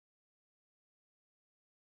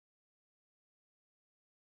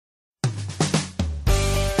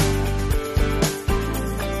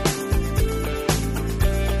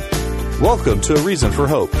Welcome to A Reason for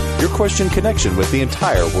Hope, your Christian connection with the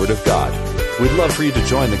entire Word of God. We'd love for you to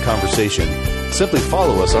join the conversation. Simply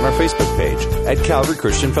follow us on our Facebook page at Calvary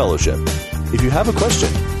Christian Fellowship. If you have a question,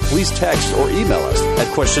 please text or email us at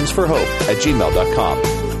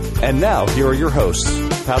questionsforhope@gmail.com. And now, here are your hosts,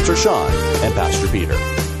 Pastor Sean and Pastor Peter.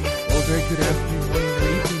 Well, very good afternoon, morning, or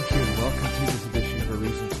evening to you, and welcome to this edition of A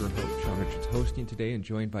Reason for Hope. Sean Richards hosting today and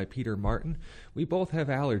joined by Peter Martin. We both have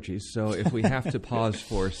allergies, so if we have to pause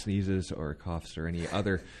for sneezes or coughs or any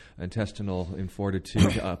other intestinal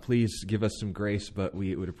infortitude, please give us some grace, but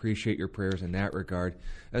we would appreciate your prayers in that regard,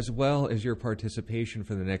 as well as your participation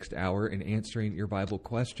for the next hour in answering your Bible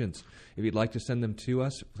questions. If you'd like to send them to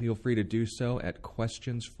us, feel free to do so at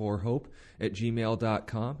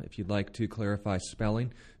questionsforhope@gmail.com. If you'd like to clarify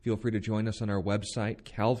spelling, feel free to join us on our website,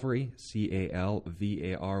 Calvary,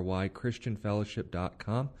 C-A-L-V-A-R-Y,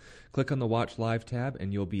 ChristianFellowship.com. Click on the Watch Live tab,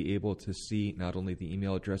 and you'll be able to see not only the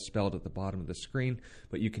email address spelled at the bottom of the screen,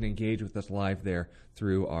 but you can engage with us live there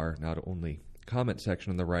through our not only comment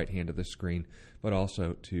section on the right hand of the screen, but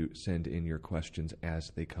also to send in your questions as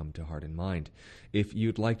they come to heart and mind. If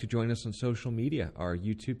you'd like to join us on social media, our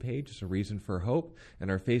YouTube page is A Reason for Hope, and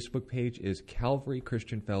our Facebook page is Calvary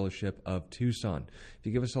Christian Fellowship of Tucson. If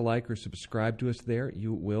you give us a like or subscribe to us there,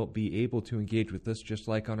 you will be able to engage with us just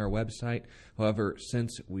like on our website. However,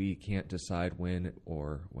 since we can't decide when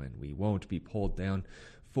or when we won't be pulled down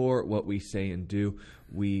for what we say and do,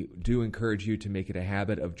 we do encourage you to make it a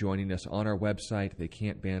habit of joining us on our website. They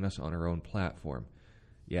can't ban us on our own platform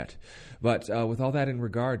yet. But with all that in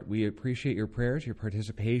regard, we appreciate your prayers, your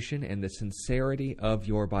participation, and the sincerity of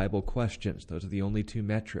your Bible questions. Those are the only two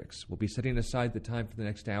metrics. We'll be setting aside the time for the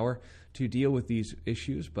next hour to deal with these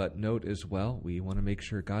issues, but note as well, we want to make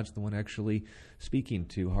sure God's the one actually speaking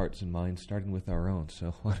to hearts and minds, starting with our own.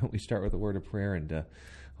 So why don't we start with a word of prayer and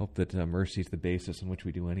hope that mercy is the basis on which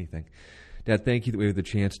we do anything. Dad, thank you that we have the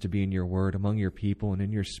chance to be in your word, among your people, and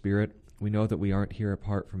in your spirit. We know that we aren't here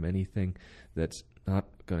apart from anything that's not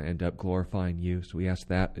going to end up glorifying you, so we ask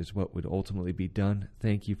that is what would ultimately be done.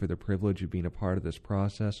 Thank you for the privilege of being a part of this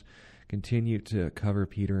process. Continue to cover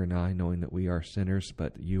Peter and I, knowing that we are sinners,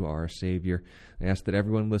 but you are our Savior. I ask that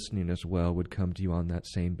everyone listening as well would come to you on that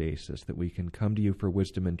same basis, that we can come to you for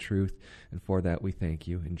wisdom and truth, and for that we thank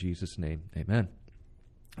you. In Jesus' name, amen.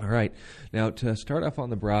 All right. Now, to start off on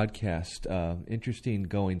the broadcast, interesting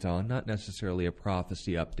goings-on, not necessarily a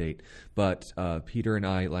prophecy update, but Peter and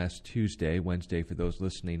I last Wednesday, for those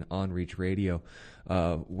listening on Reach Radio,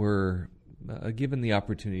 were given the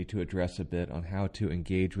opportunity to address a bit on how to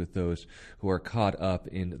engage with those who are caught up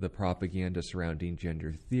in the propaganda surrounding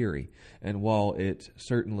gender theory. And while it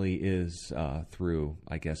certainly is through,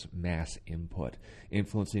 I guess, mass input,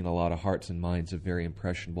 influencing a lot of hearts and minds of very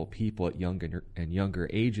impressionable people at younger and younger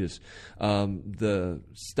ages, the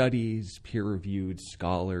studies, peer-reviewed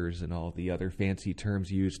scholars, and all the other fancy terms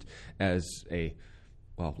used as a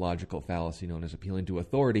logical fallacy known as appealing to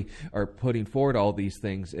authority, are putting forward all these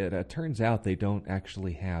things. It turns out they don't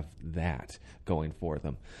actually have that going for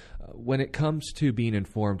them. When it comes to being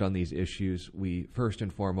informed on these issues, we first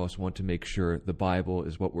and foremost want to make sure the Bible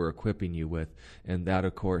is what we're equipping you with, and that,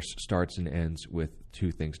 of course, starts and ends with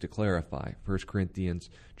two things to clarify. 1 Corinthians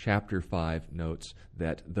chapter 5 notes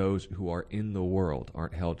that those who are in the world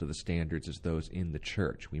aren't held to the standards as those in the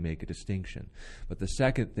church. We make a distinction. But the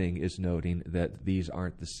second thing is noting that these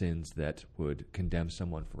aren't the sins that would condemn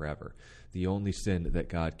someone forever. The only sin that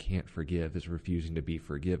God can't forgive is refusing to be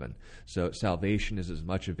forgiven. So salvation is as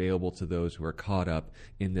much available to those who are caught up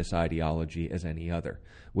in this ideology as any other.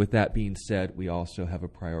 With that being said, we also have a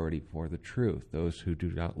priority for the truth. Those who do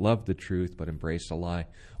not love the truth but embrace a lie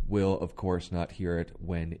will, of course, not hear it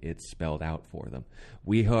when it's spelled out for them.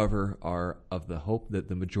 We, however, are of the hope that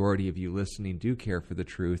the majority of you listening do care for the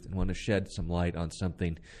truth and want to shed some light on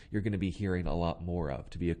something you're going to be hearing a lot more of,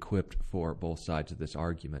 to be equipped for both sides of this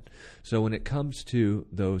argument. So when it comes to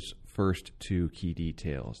those first two key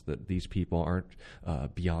details, that these people aren't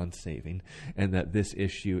beyond saving, and that this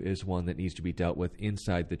issue is one that needs to be dealt with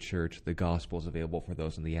inside the church, the gospel is available for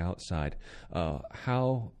those on the outside.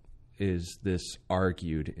 How is this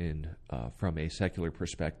argued in from a secular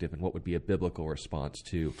perspective, and what would be a biblical response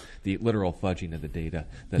to the literal fudging of the data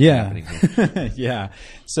that's happening here? Yeah.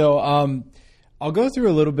 So I'll go through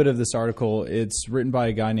a little bit of this article. It's written by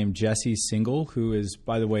a guy named Jesse Singal, who is,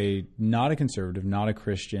 by the way, not a conservative, not a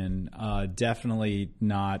Christian, definitely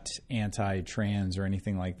not anti-trans or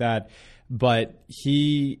anything like that. But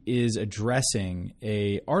he is addressing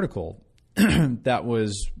an article that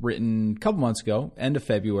was written a couple months ago, end of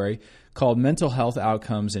February, called Mental Health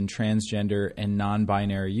Outcomes in Transgender and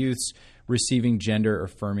Non-Binary Youths, receiving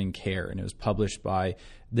gender-affirming care. And it was published by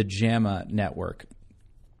the JAMA Network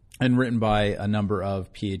and written by a number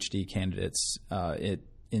of PhD candidates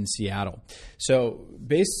in Seattle. So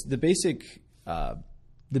the basic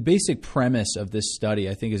premise of this study,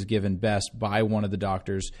 I think, is given best by one of the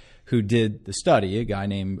doctors who did the study, a guy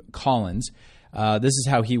named Collins. This is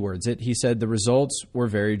how he words it. He said, the results were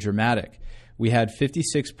very dramatic. We had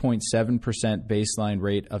 56.7% baseline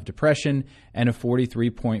rate of depression and a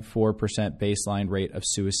 43.4% baseline rate of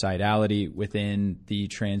suicidality within the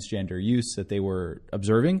transgender youths that they were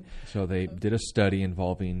observing. So they did a study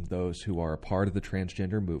involving those who are a part of the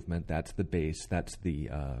transgender movement. That's the base. That's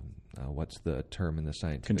the what's the term in the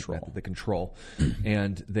scientific method? The control.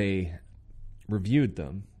 And they reviewed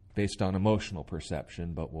them based on emotional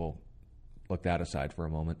perception, but we'll look that aside for a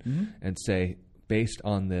moment and say, based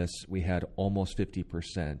on this, we had almost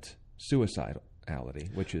 50%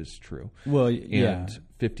 suicidality, which is true. Well, yeah. And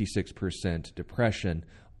 56% depression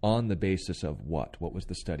on the basis of what? What was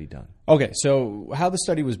the study done? Okay, so how the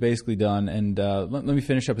study was basically done, and let me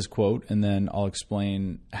finish up his quote, and then I'll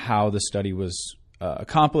explain how the study was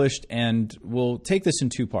accomplished, and we'll take this in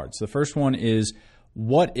two parts. The first one is,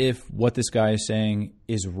 what if what this guy is saying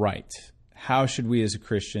is right? How should we as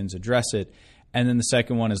Christians address it? And then the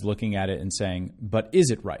second one is looking at it and saying, but is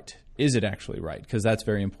it right? Is it actually right? Because that's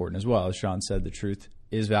very important as well. As Sean said, the truth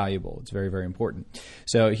is valuable. It's very, very important.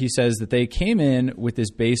 So he says that they came in with this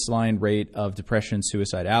baseline rate of depression,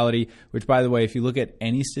 suicidality, which, by the way, if you look at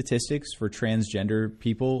any statistics for transgender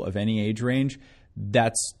people of any age range,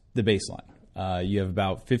 that's the baseline. You have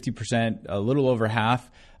about 50%, a little over half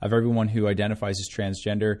of everyone who identifies as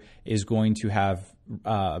transgender is going to have,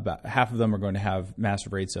 about half of them are going to have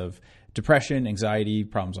massive rates of depression, anxiety,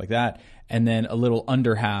 problems like that. And then a little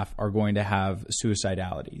under half are going to have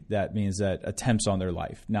suicidality. That means that attempts on their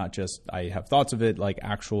life, not just I have thoughts of it, like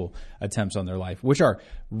actual attempts on their life, which are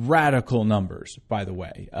radical numbers, by the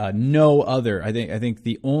way. No other, I think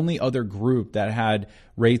the only other group that had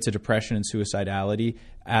rates of depression and suicidality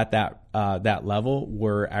at that level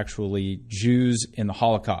were actually Jews in the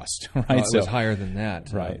Holocaust, right? It was higher than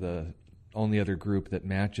that. Right. The only other group that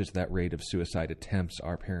matches that rate of suicide attempts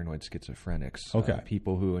are paranoid schizophrenics. Okay.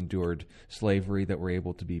 People who endured slavery that were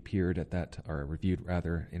able to be interviewed at that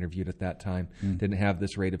time, didn't have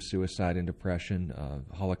this rate of suicide and depression.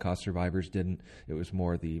 Holocaust survivors didn't. It was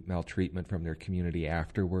more the maltreatment from their community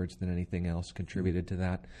afterwards than anything else contributed to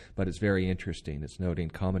that. But it's very interesting. It's noting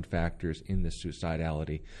common factors in this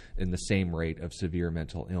suicidality in the same rate of severe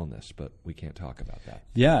mental illness, but we can't talk about that.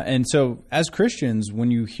 Yeah, and so as Christians, when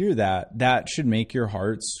you hear that should make your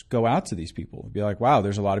hearts go out to these people. Be like, wow,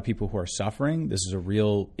 there's a lot of people who are suffering. This is a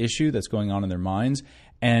real issue that's going on in their minds,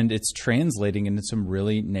 and it's translating into some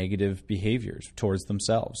really negative behaviors towards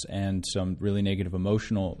themselves and some really negative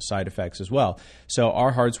emotional side effects as well. So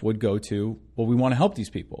our hearts would go to, well, we want to help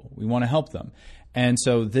these people. We want to help them. And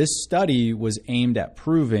so this study was aimed at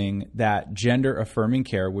proving that gender-affirming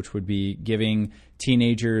care, which would be giving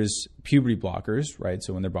teenagers puberty blockers, right?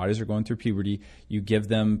 So when their bodies are going through puberty, you give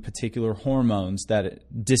them particular hormones that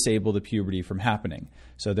disable the puberty from happening.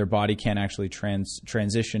 So their body can't actually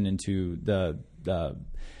transition into the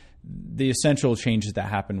essential changes that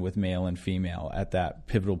happen with male and female at that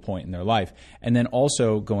pivotal point in their life. And then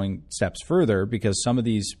also going steps further, because some of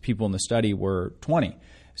these people in the study were 20.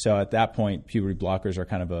 So at that point, puberty blockers are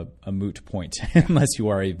kind of a moot point unless you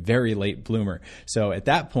are a very late bloomer. So at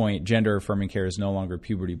that point, gender-affirming care is no longer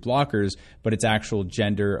puberty blockers, but it's actual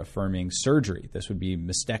gender-affirming surgery. This would be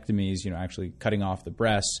mastectomies, actually cutting off the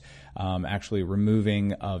breasts, actually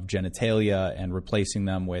removing of genitalia and replacing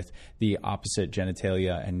them with the opposite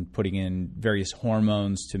genitalia and putting in various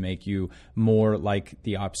hormones to make you more like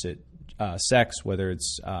the opposite sex, whether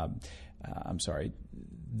it's,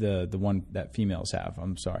 the one that females have.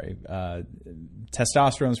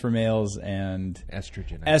 Testosterone's for males and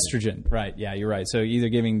estrogen. Right. Yeah, you're right. So either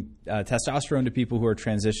giving testosterone to people who are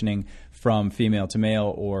transitioning from female to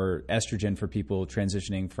male, or estrogen for people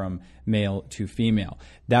transitioning from male to female.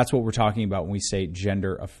 That's what we're talking about when we say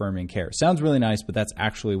gender affirming care. Sounds really nice, but that's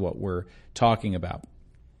actually what we're talking about.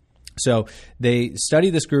 So they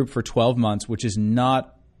study this group for 12 months, which is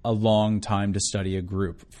not a long time to study a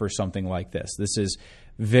group for something like this. This is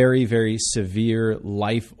very, very severe,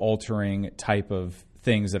 life-altering type of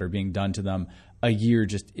things that are being done to them. A year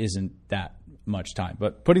just isn't that much time.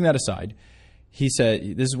 But putting that aside, he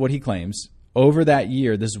said, this is what he claims. Over that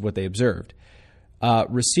year, this is what they observed.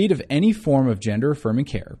 Receipt of any form of gender-affirming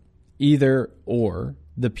care, either or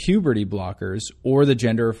the puberty blockers or the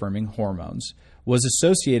gender-affirming hormones, was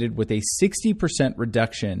associated with a 60%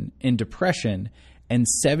 reduction in depression and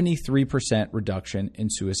 73% reduction in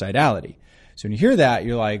suicidality. So when you hear that,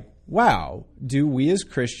 you're like, wow, do we as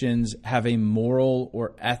Christians have a moral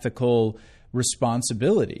or ethical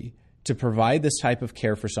responsibility to provide this type of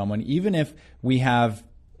care for someone, even if we have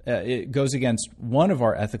it goes against one of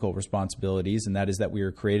our ethical responsibilities, and that is that we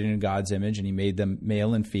are created in God's image, and He made them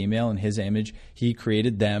male and female in His image. He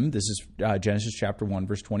created them. This is Genesis chapter 1,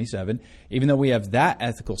 verse 27. Even though we have that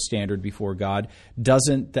ethical standard before God,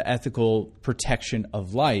 doesn't the ethical protection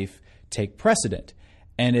of life take precedent?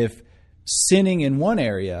 And if sinning in one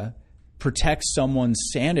area protects someone's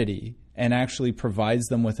sanity and actually provides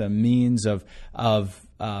them with a means of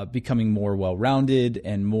becoming more well-rounded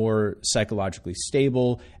and more psychologically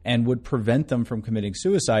stable and would prevent them from committing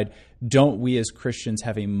suicide, don't we as Christians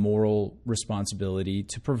have a moral responsibility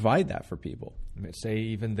to provide that for people? Say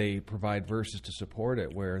even they provide verses to support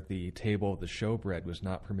it, where the table of the showbread was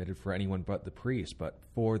not permitted for anyone but the priest, but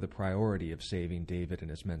for the priority of saving David and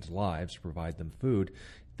his men's lives, to provide them food,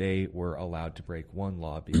 they were allowed to break one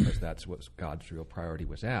law because that's what God's real priority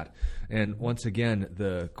was at. And once again,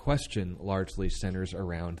 the question largely centers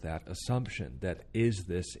around that assumption that is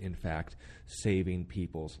this, in fact, saving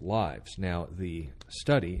people's lives? Now, the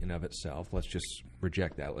study in of itself, let's just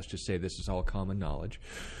reject that. Let's just say this is all common knowledge.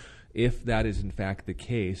 If that is in fact the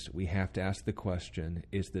case, we have to ask the question,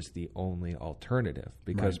 is this the only alternative?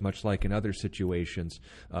 Because right. Much like in other situations,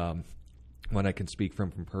 when I can speak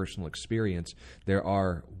from personal experience, there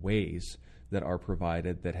are ways that are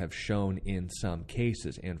provided that have shown in some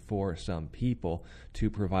cases and for some people to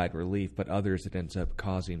provide relief, but others it ends up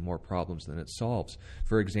causing more problems than it solves.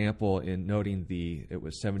 For example, in noting it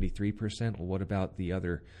was 73%, well, what about the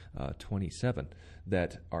other 27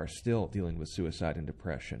 that are still dealing with suicide and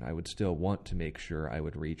depression? I would still want to make sure I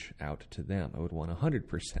would reach out to them. I would want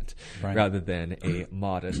 100% right. rather than a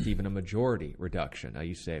modest, even a majority reduction. Now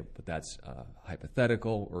you say, but that's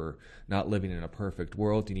hypothetical, or not living in a perfect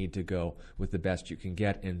world. You need to go with the best you can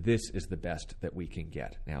get, and this is the best that we can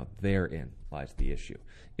get. Now, therein lies the issue.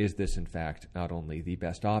 Is this, in fact, not only the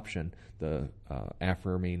best option, the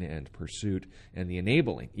affirming and pursuit and the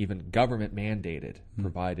enabling, even government-mandated,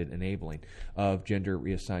 provided enabling of gender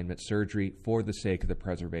reassignment surgery for the sake of the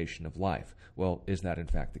preservation of life? Well, is that, in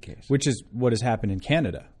fact, the case? Which is what has happened in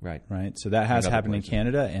Canada. Right. Right. So that has happened in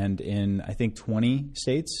Canada and in, I think, 20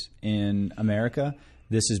 states in America.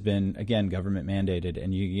 This has been, again, government mandated,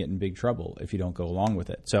 and you get in big trouble if you don't go along with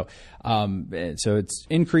it. So it's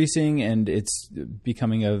increasing, and it's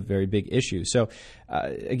becoming a very big issue. So,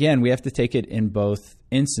 again, we have to take it in both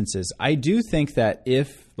instances. I do think that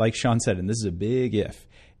if, like Sean said, and this is a big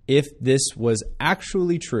if this was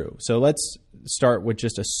actually true, so let's start with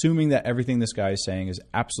just assuming that everything this guy is saying is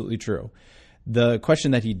absolutely true. The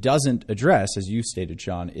question that he doesn't address, as you stated,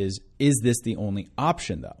 Sean, is this the only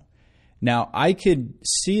option, though? Now, I could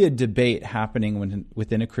see a debate happening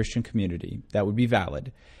within a Christian community that would be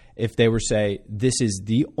valid if they were say, this is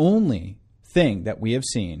the only thing that we have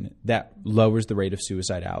seen that lowers the rate of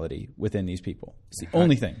suicidality within these people. It's the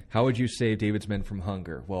only thing. How would you save David's men from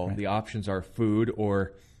hunger? Well, right. The options are food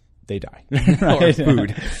or they die. Right? Or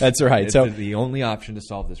food. That's right. It's so the only option to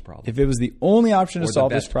solve this problem. If it was the only option to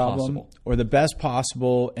solve this problem, possible. Or the best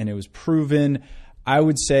possible, and it was proven, I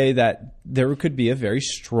would say that there could be a very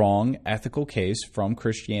strong ethical case from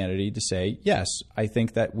Christianity to say, yes, I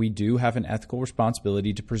think that we do have an ethical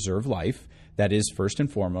responsibility to preserve life. That is first and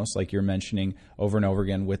foremost, like you're mentioning over and over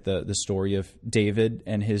again with the story of David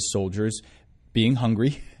and his soldiers being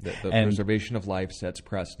hungry. The preservation of life sets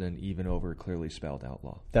precedent even over clearly spelled out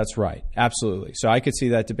law. That's right. Absolutely. So I could see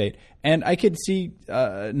that debate. And I could see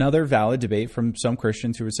another valid debate from some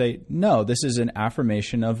Christians who would say, no, this is an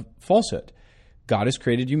affirmation of falsehood. God has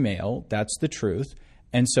created you male. That's the truth.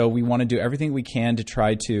 And so we want to do everything we can to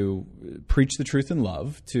try to preach the truth in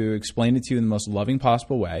love, to explain it to you in the most loving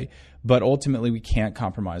possible way. But ultimately, we can't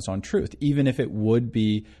compromise on truth, even if it would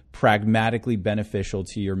be pragmatically beneficial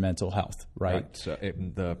to your mental health, right? So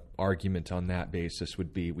the argument on that basis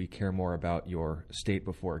would be we care more about your state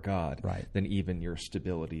before God than even your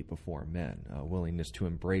stability before men, a willingness to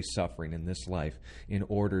embrace suffering in this life in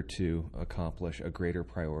order to accomplish a greater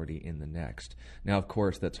priority in the next. Now, of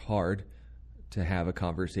course, that's hard to have a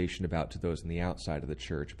conversation about to those on the outside of the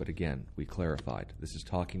church. But again, we clarified, this is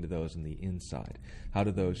talking to those on the inside. How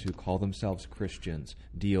do those who call themselves Christians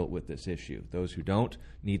deal with this issue? Those who don't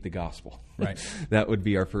need the gospel. Right. That would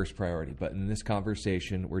be our first priority. But in this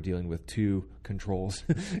conversation, we're dealing with two controls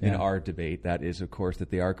in our debate. That is, of course, that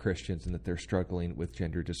they are Christians and that they're struggling with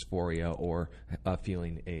gender dysphoria or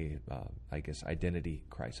feeling a, identity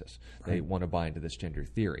crisis. Right. They want to buy into this gender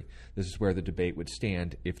theory. This is where the debate would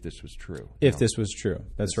stand if this was true. If this was true.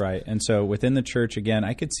 That's right. And so within the church, again,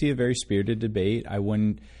 I could see a very spirited debate. I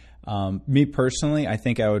wouldn't, me personally, I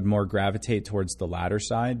think I would more gravitate towards the latter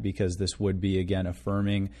side, because this would be, again,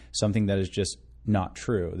 affirming something that is just not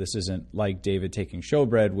true. This isn't like David taking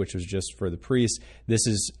showbread, which was just for the priests. This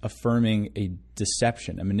is affirming a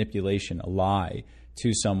deception, a manipulation, a lie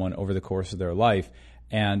to someone over the course of their life.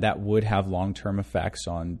 And that would have long-term effects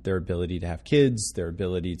on their ability to have kids, their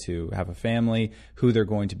ability to have a family, who they're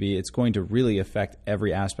going to be. It's going to really affect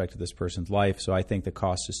every aspect of this person's life. So I think the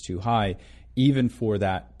cost is too high, even for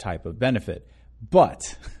that type of benefit. But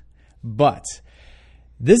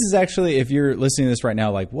this is actually, if you're listening to this right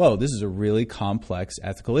now, like, whoa, this is a really complex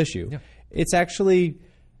ethical issue. Yeah. It's actually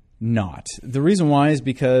not. The reason why is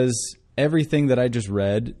because everything that I just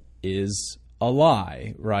read is a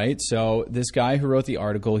lie, right? So this guy who wrote the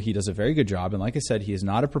article, he does a very good job. And like I said, he is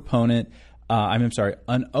not a proponent,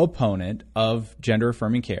 an opponent of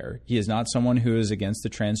gender-affirming care. He is not someone who is against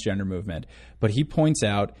the transgender movement. But he points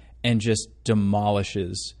out and just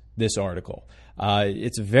demolishes this article.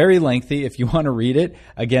 It's very lengthy if you want to read it.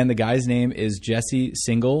 Again, the guy's name is Jesse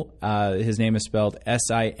Singal. His name is spelled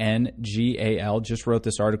Singal. Just wrote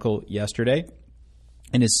this article yesterday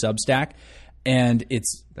in his Substack. And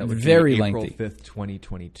it's very lengthy. April 5th,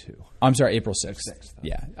 2022. I'm sorry, April 6th.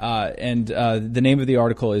 Yeah. And the name of the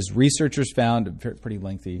article is Researchers Found, pretty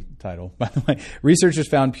lengthy title, by the way. Researchers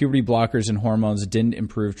found puberty blockers and hormones didn't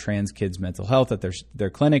improve trans kids' mental health at their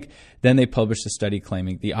clinic. Then they published a study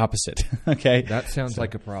claiming the opposite. Okay. That sounds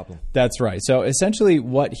like a problem. That's right. So essentially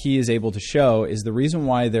what he is able to show is the reason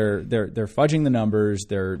why they're fudging the numbers,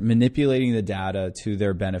 they're manipulating the data to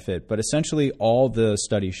their benefit. But essentially all the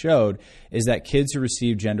study showed is that kids who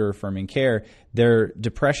receive gender-affirming care, their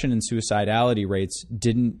depression and suicidality rates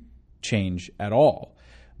didn't change at all.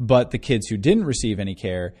 But the kids who didn't receive any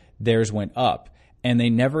care, theirs went up. And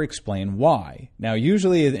they never explain why. Now,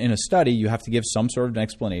 usually in a study, you have to give some sort of an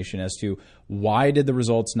explanation as to why did the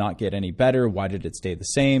results not get any better? Why did it stay the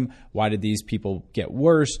same? Why did these people get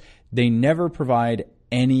worse? They never provide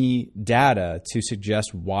any data to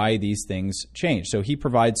suggest why these things change. So he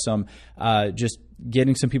provides some just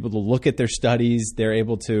getting some people to look at their studies. They're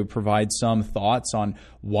able to provide some thoughts on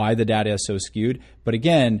why the data is so skewed. But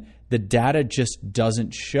again, the data just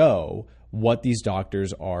doesn't show what these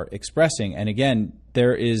doctors are expressing. And again,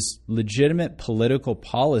 there is legitimate political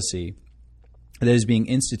policy that is being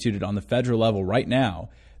instituted on the federal level right now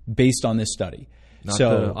based on this study. Not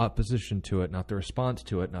the opposition to it, not the response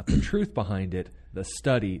to it, not the truth behind it, the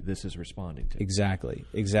study this is responding to. Exactly.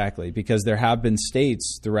 Because there have been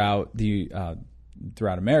states throughout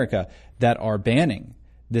America that are banning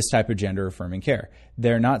this type of gender-affirming care.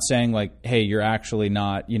 They're not saying like, hey, you're actually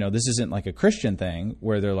not, this isn't like a Christian thing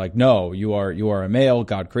where they're like, no, you are a male.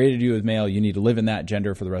 God created you as male. You need to live in that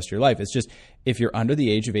gender for the rest of your life. It's just if you're under the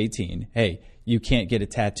age of 18, hey, you can't get a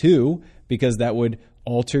tattoo because that would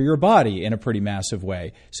alter your body in a pretty massive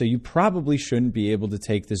way. So you probably shouldn't be able to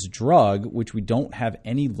take this drug, which we don't have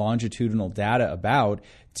any longitudinal data about,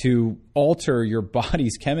 to alter your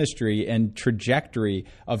body's chemistry and trajectory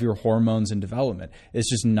of your hormones and development. It's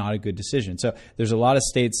just not a good decision. So there's a lot of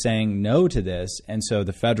states saying no to this. And so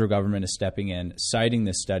the federal government is stepping in, citing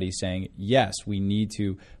this study, saying, yes, we need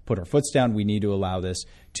to put our foots down. We need to allow this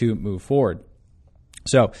to move forward.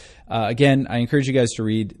 So, again, I encourage you guys to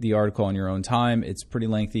read the article on your own time. It's pretty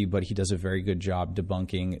lengthy, but he does a very good job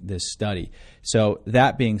debunking this study. So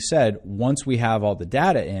that being said, once we have all the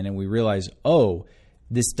data in and we realize, oh,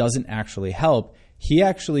 this doesn't actually help, he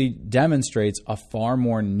actually demonstrates a far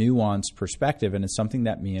more nuanced perspective, and it's something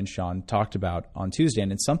that me and Sean talked about on Tuesday,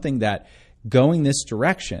 and it's something that going this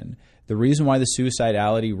direction, the reason why the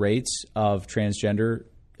suicidality rates of transgender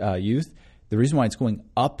youth, the reason why it's going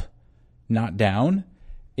up, not down,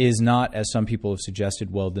 is not, as some people have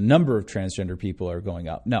suggested, well, the number of transgender people are going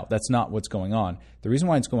up. No, that's not what's going on. The reason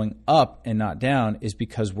why it's going up and not down is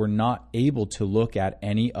because we're not able to look at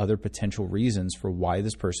any other potential reasons for why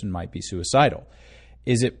this person might be suicidal.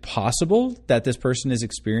 Is it possible that this person is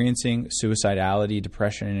experiencing suicidality,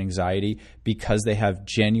 depression, and anxiety because they have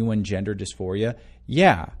genuine gender dysphoria?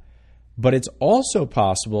 Yeah. But it's also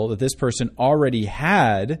possible that this person already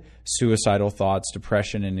had suicidal thoughts,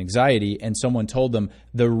 depression, and anxiety, and someone told them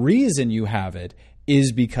the reason you have it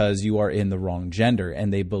is because you are in the wrong gender,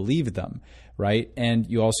 and they believed them, right? And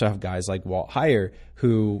you also have guys like Walt Heyer,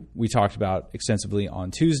 who we talked about extensively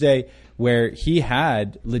on Tuesday, where he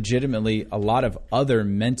had legitimately a lot of other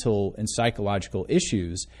mental and psychological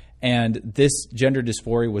issues, and this gender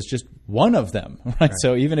dysphoria was just one of them, right?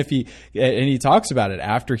 So even if he talks about it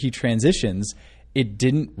after he transitions, it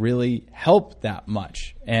didn't really help that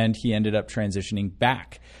much, and he ended up transitioning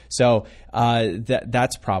back. So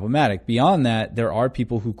that's problematic. Beyond that, there are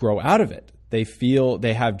people who grow out of it. They feel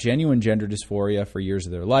they have genuine gender dysphoria for years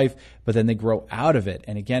of their life, but then they grow out of it.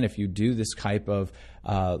 And again, if you do this type of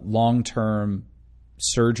long-term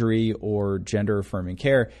surgery or gender-affirming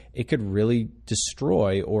care, it could really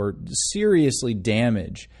destroy or seriously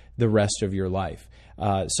damage the rest of your life.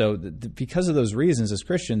 So because of those reasons, as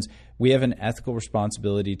Christians, we have an ethical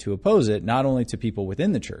responsibility to oppose it, not only to people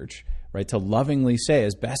within the church, right, to lovingly say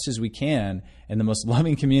as best as we can in the most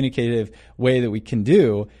loving communicative way that we can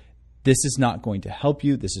do, this is not going to help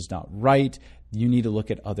you, this is not right, you need to look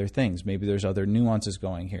at other things. Maybe there's other nuances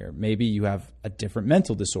going here. Maybe you have a different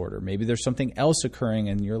mental disorder. Maybe there's something else occurring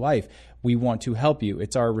in your life. We want to help you.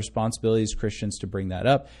 It's our responsibility as Christians to bring that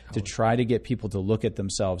up, to try to get people to look at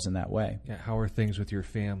themselves in that way. Yeah, how are things with your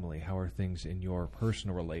family? How are things in your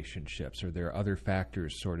personal relationships? Are there other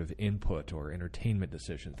factors, sort of input or entertainment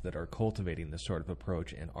decisions that are cultivating this sort of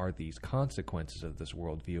approach? And are these consequences of this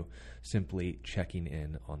worldview simply checking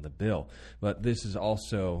in on the bill? But this is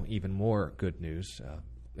also even more good news,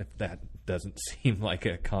 if that doesn't seem like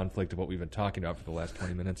a conflict of what we've been talking about for the last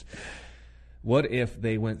 20 minutes. What if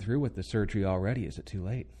they went through with the surgery already? Is it too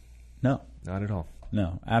late? No. Not at all.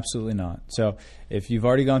 No, absolutely not. So if you've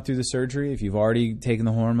already gone through the surgery, if you've already taken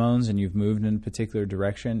the hormones and you've moved in a particular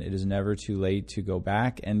direction, it is never too late to go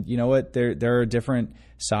back. And you know what? There are different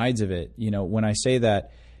sides of it. You know, when I say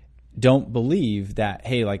that, don't believe that,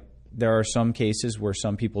 hey, like, there are some cases where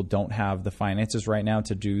some people don't have the finances right now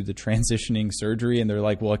to do the transitioning surgery, and they're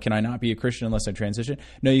like, well, can I not be a Christian unless I transition?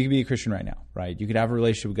 No, you can be a Christian right now, right? You could have a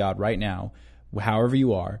relationship with God right now, however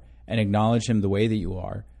you are, and acknowledge him the way that you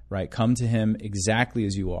are, right? Come to him exactly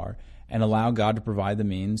as you are, and allow God to provide the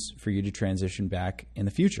means for you to transition back in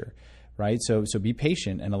the future, right? So be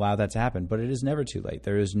patient and allow that to happen, but it is never too late.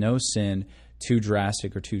 There is no sin too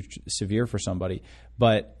drastic or too severe for somebody.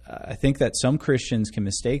 But I think that some Christians can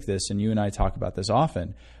mistake this, and you and I talk about this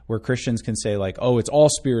often, where Christians can say like, oh, it's all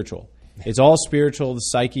spiritual. It's all spiritual. The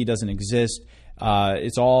psyche doesn't exist.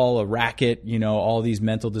 It's all a racket. You know, all these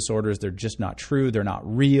mental disorders, they're just not true. They're not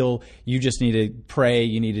real. You just need to pray.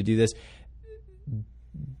 You need to do this.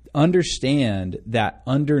 Understand that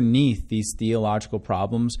underneath these theological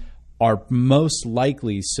problems are most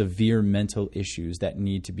likely severe mental issues that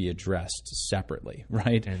need to be addressed separately,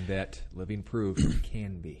 right? And that living proof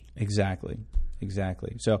can be. Exactly.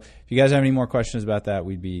 So if you guys have any more questions about that,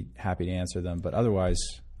 we'd be happy to answer them. But otherwise,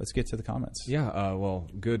 let's get to the comments. Yeah, well,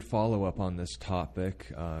 good follow-up on this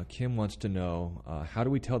topic. Kim wants to know, how do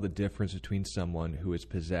we tell the difference between someone who is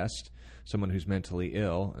possessed, someone who's mentally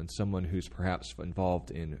ill, and someone who's perhaps involved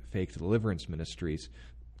in fake deliverance ministries?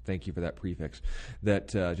 Thank you for that prefix, that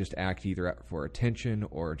just act either for attention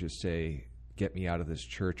or just say, get me out of this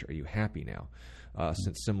church, are you happy now?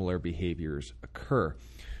 Since similar behaviors occur.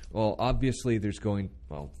 Well, obviously there's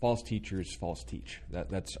false teachers false teach.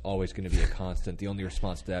 That's always going to be a constant. The only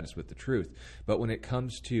response to that is with the truth. But when it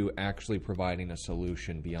comes to actually providing a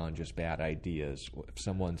solution beyond just bad ideas, if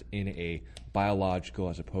someone's in a biological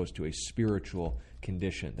as opposed to a spiritual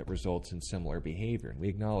condition that results in similar behavior, and we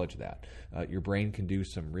acknowledge that. Your brain can do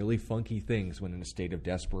some really funky things when in a state of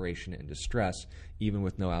desperation and distress, even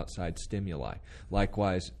with no outside stimuli.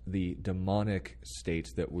 Likewise, the demonic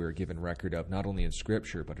states that we're given record of, not only in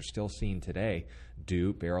Scripture, but are still seen today,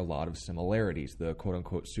 do bear a lot of similarities. The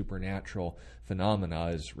quote-unquote supernatural phenomena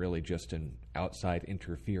is really just an outside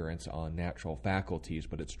interference on natural faculties,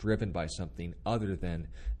 but it's driven by something other than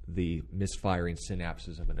the misfiring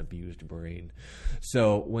synapses of an abused brain.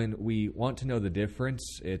 So when we want to know the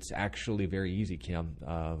difference, it's actually very easy, Kim.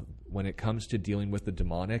 When it comes to dealing with the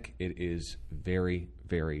demonic, it is very,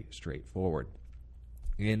 very straightforward.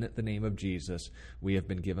 In the name of Jesus, we have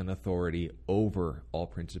been given authority over all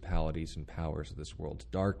principalities and powers of this world's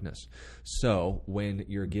darkness. So when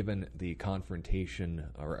you're given the confrontation,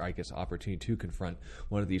 or I guess opportunity to confront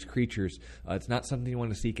one of these creatures, it's not something you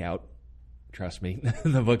want to seek out. Trust me,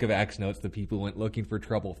 the book of Acts notes the people who went looking for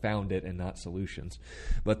trouble found it and not solutions.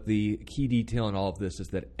 But the key detail in all of this is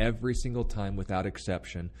that every single time, without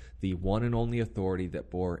exception, the one and only authority that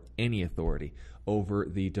bore any authority over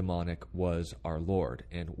the demonic was our Lord.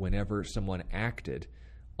 And whenever someone acted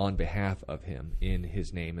on behalf of him in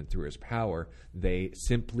his name and through his power, they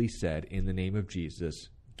simply said, in the name of Jesus,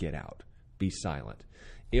 get out, be silent.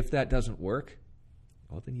 If that doesn't work,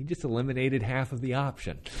 well, then you just eliminated half of the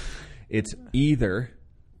option. It's either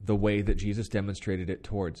the way that Jesus demonstrated it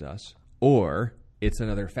towards us, or it's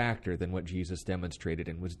another factor than what Jesus demonstrated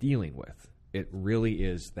and was dealing with. it really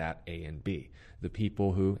is that A and B. The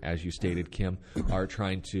people who, as you stated, Kim, are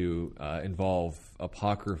trying to involve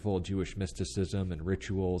apocryphal Jewish mysticism and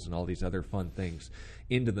rituals and all these other fun things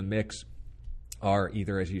into the mix are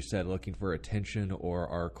either, as you said, looking for attention or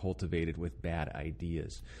are cultivated with bad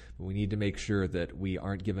ideas. But we need to make sure that we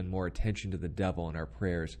aren't giving more attention to the devil in our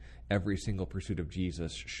prayers. Every single pursuit of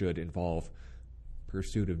Jesus should involve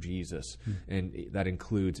pursuit of Jesus, and that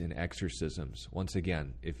includes in exorcisms. Once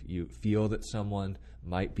again, if you feel that someone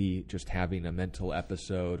might be just having a mental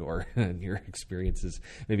episode, or in your experiences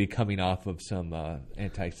maybe coming off of some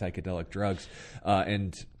anti-psychedelic drugs,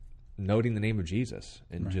 and noting the name of Jesus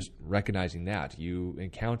and just recognizing that you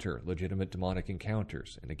encounter legitimate demonic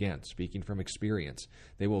encounters, and again, speaking from experience,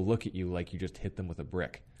 they will look at you like you just hit them with a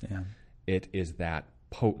brick. Yeah. It is that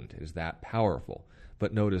potent, it is that powerful.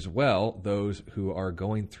 But note as well, those who are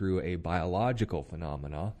going through a biological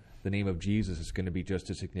phenomena, the name of Jesus is going to be just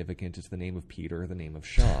as significant as the name of Peter or the name of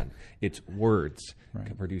Sean. It's words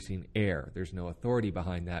producing air. There's no authority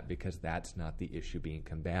behind that because that's not the issue being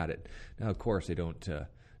combated. Now, of course, they don't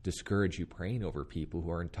discourage you praying over people who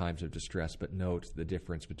are in times of distress, but note the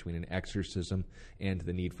difference between an exorcism and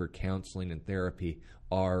the need for counseling and therapy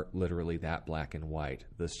are literally that black and white.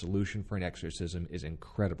 The solution for an exorcism is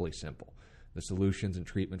incredibly simple. The solutions and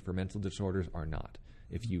treatment for mental disorders are not.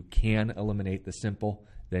 If you can eliminate the simple,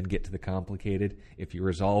 then get to the complicated. If you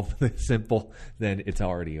resolve the simple, then it's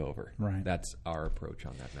already over. Right. That's our approach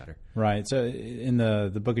on that matter. Right. So in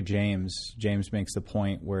the book of James makes the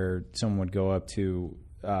point where someone would go up to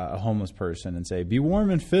a homeless person and say, "Be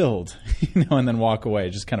warm and filled," and then walk away,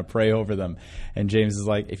 just kind of pray over them. And James is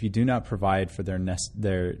like, if you do not provide for their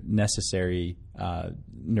necessary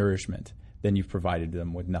nourishment, then you've provided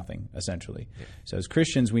them with nothing, essentially. Yeah. So as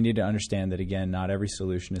Christians, we need to understand that, again, not every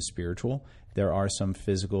solution is spiritual. There are some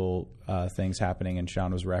physical things happening, and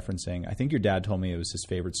Sean was referencing, I think your dad told me it was his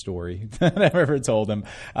favorite story that I've ever told him.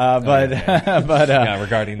 Regarding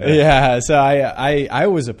that. Yeah, so I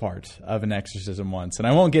was a part of an exorcism once, and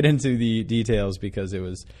I won't get into the details because it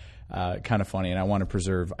was kind of funny, and I want to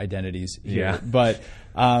preserve identities here. Yeah. But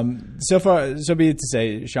so be it to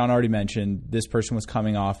say, Sean already mentioned this person was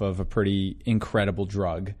coming off of a pretty incredible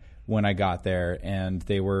drug when I got there, and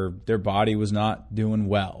their body was not doing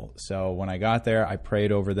well. So when I got there, I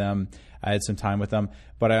prayed over them. I had some time with them,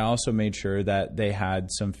 but I also made sure that they had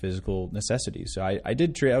some physical necessities. So I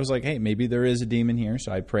did treat. I was like, hey, maybe there is a demon here.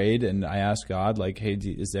 So I prayed and I asked God, like, hey,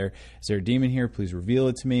 is there a demon here? Please reveal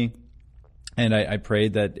it to me. And I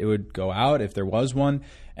prayed that it would go out if there was one,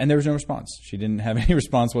 and there was no response. She didn't have any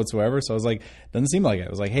response whatsoever. So I was like, doesn't seem like it. I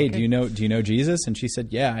was like, hey, okay. Do you know Jesus? And she said,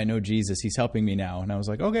 yeah, I know Jesus. He's helping me now. And I was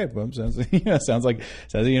like, okay, well, sounds like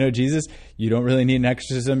you know Jesus. You don't really need an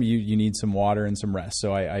exorcism. You need some water and some rest.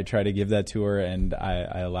 So I tried to give that to her, and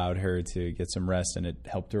I allowed her to get some rest, and it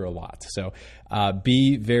helped her a lot. So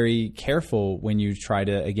be very careful when you try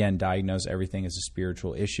to, again, diagnose everything as a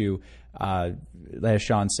spiritual issue. As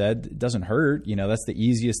Sean said, it doesn't hurt. That's the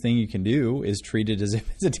easiest thing you can do, is treat it as if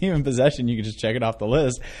it's a demon possession. You can just check it off the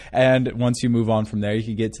list. And once you move on from there, you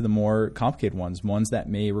can get to the more complicated ones that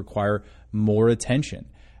may require more attention,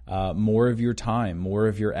 more of your time, more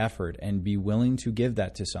of your effort, and be willing to give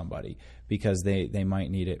that to somebody because they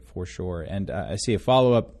might need it for sure. And I see a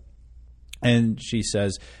follow-up. And she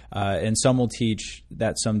says, and some will teach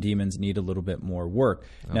that some demons need a little bit more work.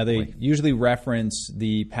 Now, they usually reference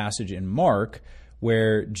the passage in Mark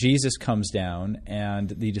where Jesus comes down and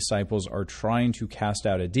the disciples are trying to cast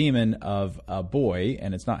out a demon of a boy,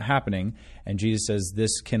 and it's not happening. And Jesus says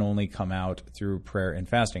this can only come out through prayer and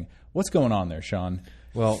fasting. What's going on there, Sean?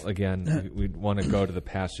 Well, again, we'd want to go to the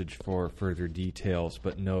passage for further details,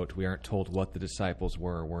 but note, we aren't told what the disciples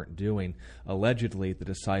were or weren't doing. Allegedly, the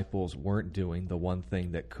disciples weren't doing the one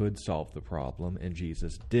thing that could solve the problem, and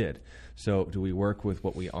Jesus did. So do we work with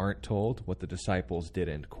what we aren't told, what the disciples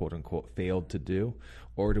didn't, quote-unquote, failed to do,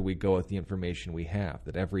 or do we go with the information we have,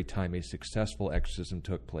 that every time a successful exorcism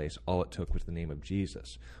took place, all it took was the name of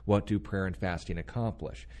Jesus? What do prayer and fasting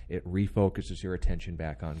accomplish? It refocuses your attention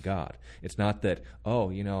back on God. It's not that,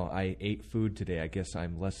 I ate food today, I guess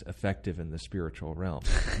I'm less effective in the spiritual realm.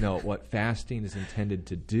 No, what fasting is intended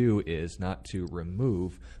to do is not to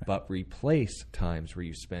remove, but replace times where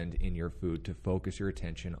you spend in your food to focus your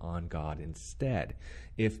attention on God instead.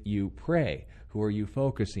 If you pray, who are you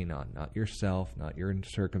focusing on? Not yourself, not your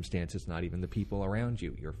circumstances, not even the people around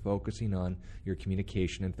you. You're focusing on your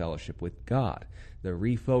communication and fellowship with God. The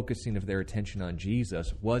refocusing of their attention on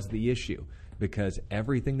Jesus was the issue, because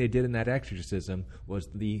everything they did in that exorcism was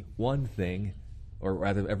the one thing or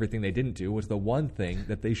rather everything they didn't do was the one thing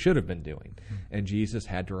that they should have been doing. And Jesus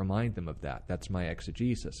had to remind them of that. That's my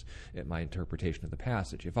exegesis, my interpretation of the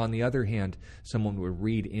passage. If, on the other hand, someone would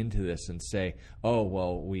read into this and say, oh,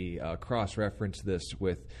 well, we cross-reference this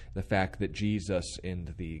with the fact that Jesus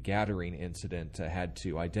in the Gadarene incident had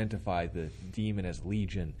to identify the demon as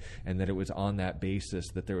Legion, and that it was on that basis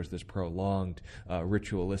that there was this prolonged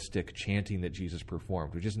ritualistic chanting that Jesus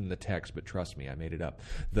performed, which isn't in the text, but trust me, I made it up.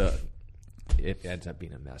 It ends up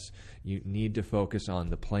being a mess. You need to focus on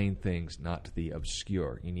the plain things, not the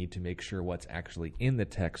obscure. You need to make sure what's actually in the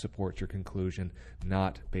text supports your conclusion,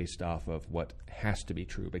 not based off of what has to be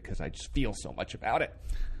true because I just feel so much about it.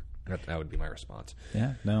 That would be my response.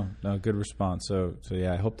 Yeah, no, good response. So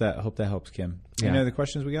yeah, I hope that helps, Kim. Yeah. Any other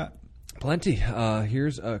questions we got? Plenty.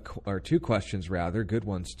 Here's two questions, rather, good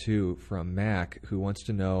ones too, from Mac, who wants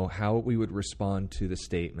to know how we would respond to the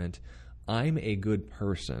statement, I'm a good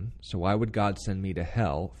person, so why would God send me to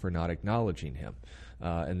hell for not acknowledging him?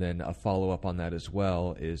 And then a follow-up on that as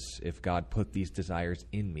well is, if God put these desires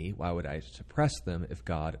in me, why would I suppress them if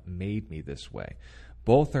God made me this way?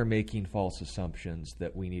 Both are making false assumptions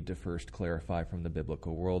that we need to first clarify from the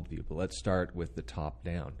biblical worldview. But let's start with the top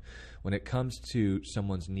down. When it comes to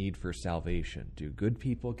someone's need for salvation, do good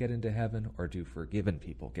people get into heaven or do forgiven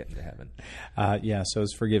people get into heaven? So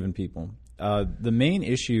it's forgiven people. The main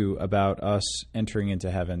issue about us entering into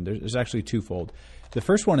heaven, there's actually twofold. The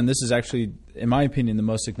first one, and this is actually, in my opinion, the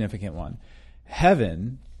most significant one.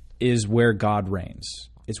 Heaven is where God reigns.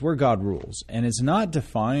 It's where God rules. And it's not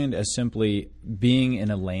defined as simply being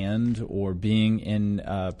in a land or being in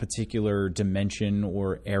a particular dimension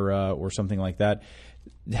or era or something like that.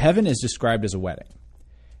 Heaven is described as a wedding.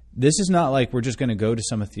 This is not like we're just going to go to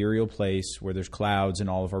some ethereal place where there's clouds and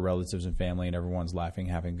all of our relatives and family and everyone's laughing,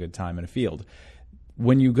 having a good time in a field.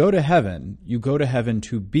 When you go to heaven, you go to heaven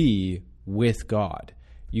to be with God.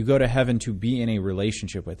 You go to heaven to be in a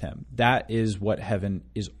relationship with him. That is what heaven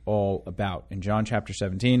is all about. In John chapter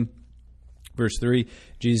 17, verse 3,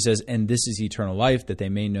 Jesus says, and this is eternal life, that they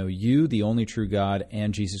may know you, the only true God,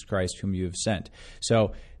 and Jesus Christ, whom you have sent.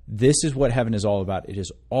 So this is what heaven is all about. It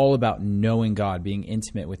is all about knowing God, being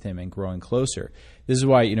intimate with him, and growing closer. This is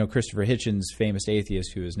why, Christopher Hitchens, famous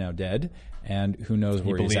atheist who is now dead, and who knows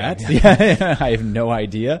where he's at. Yeah, I have no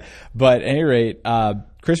idea. But at any rate,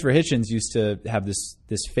 Christopher Hitchens used to have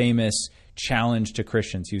this famous challenge to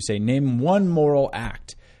Christians. He would say, name one moral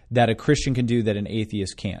act that a Christian can do that an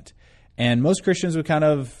atheist can't. And most Christians would kind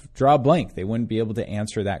of draw a blank. They wouldn't be able to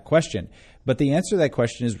answer that question. But the answer to that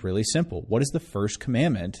question is really simple. What is the first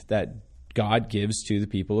commandment that God gives to the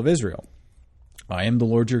people of Israel? I am the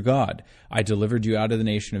Lord your God. I delivered you out of the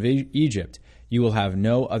nation of Egypt. You will have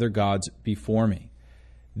no other gods before me.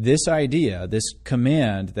 This idea, this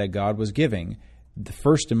command that God was giving, the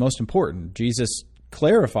first and most important, Jesus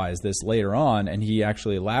clarifies this later on, and he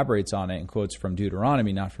actually elaborates on it and quotes from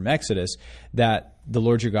Deuteronomy, not from Exodus, that the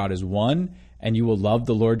Lord your God is one, and you will love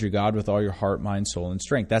the Lord your God with all your heart, mind, soul, and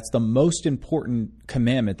strength. That's the most important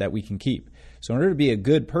commandment that we can keep. So in order to be a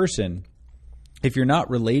good person, if you're not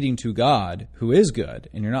relating to God, who is good,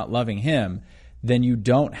 and you're not loving him, then you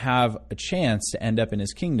don't have a chance to end up in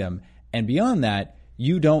his kingdom. And beyond that,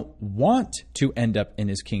 you don't want to end up in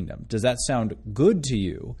his kingdom. Does that sound good to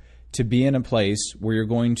you, to be in a place where you're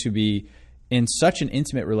going to be in such an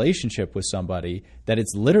intimate relationship with somebody that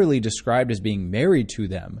it's literally described as being married to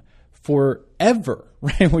them forever,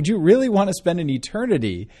 right? Would you really want to spend an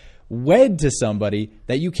eternity wed to somebody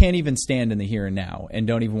that you can't even stand in the here and now and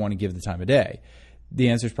don't even want to give the time of day? The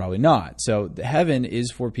answer is probably not. So heaven is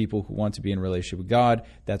for people who want to be in a relationship with God.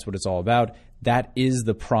 That's what it's all about. That is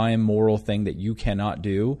the prime moral thing that you cannot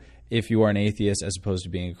do if you are an atheist as opposed to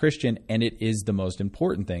being a Christian, and it is the most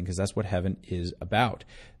important thing because that's what heaven is about.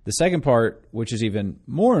 The second part, which is even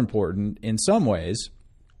more important in some ways,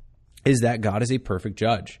 is that God is a perfect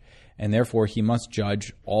judge, and therefore he must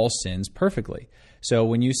judge all sins perfectly. So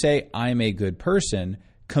when you say, I'm a good person,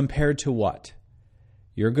 compared to what?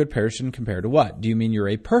 You're a good person compared to what? Do you mean you're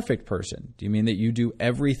a perfect person? Do you mean that you do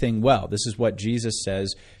everything well? This is what Jesus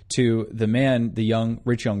says to the man, the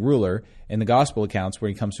rich young ruler in the gospel accounts, where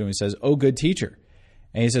he comes to him and says, "Oh, good teacher."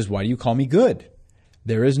 And he says, "Why do you call me good?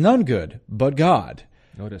 There is none good but God."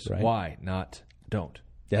 Notice right? Why, not don't.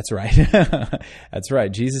 That's right. That's right.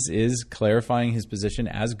 Jesus is clarifying his position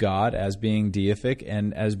as God, as being deific,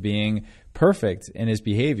 and as being perfect in his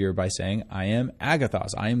behavior by saying, I am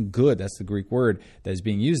agathos. I am good. That's the Greek word that is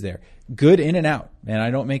being used there. Good in and out. And I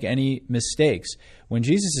don't make any mistakes. When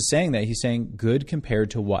Jesus is saying that, he's saying good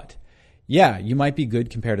compared to what? Yeah, you might be good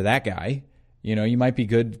compared to that guy. You might be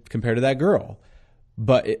good compared to that girl.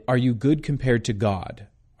 But are you good compared to God?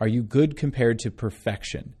 Are you good compared to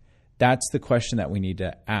perfection? That's the question that we need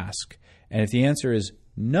to ask. And if the answer is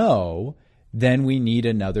no, then we need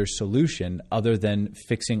another solution other than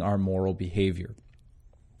fixing our moral behavior.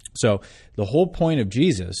 So the whole point of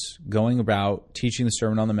Jesus going about teaching the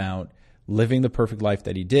Sermon on the Mount, living the perfect life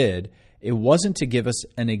that he did, it wasn't to give us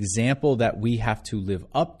an example that we have to live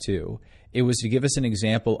up to. It was to give us an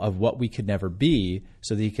example of what we could never be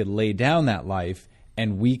so that he could lay down that life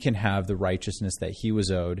and we can have the righteousness that he was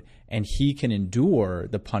owed and he can endure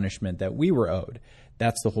the punishment that we were owed.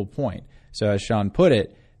 That's the whole point. So as Sean put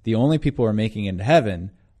it, the only people who are making it into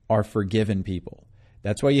heaven are forgiven people.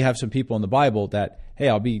 That's why you have some people in the Bible that, hey,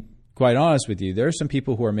 I'll be quite honest with you, there are some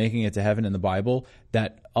people who are making it to heaven in the Bible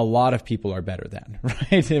that a lot of people are better than,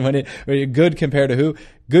 right? And when you're good compared to who?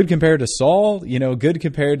 Good compared to Saul, good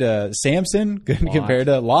compared to Samson, good compared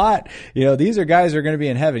to Lot. These are guys who are going to be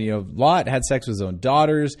in heaven. Lot had sex with his own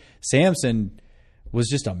daughters. Samson was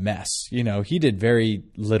just a mess. He did very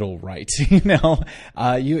little right.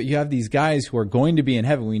 You have these guys who are going to be in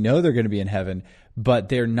heaven. We know they're going to be in heaven, but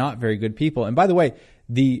they're not very good people. And by the way,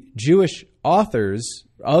 the Jewish authors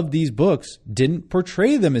of these books didn't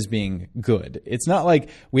portray them as being good. It's not like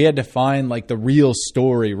we had to find like the real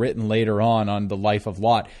story written later on the life of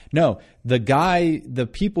Lot. No, the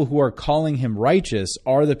people who are calling him righteous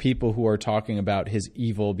are the people who are talking about his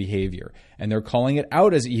evil behavior. And they're calling it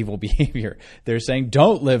out as evil behavior. They're saying,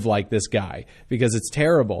 don't live like this guy because it's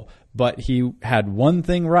terrible. But he had one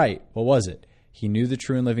thing right. What was it? He knew the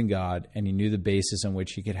true and living God, and he knew the basis on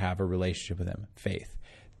which he could have a relationship with him, faith.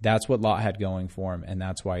 That's what Lot had going for him, and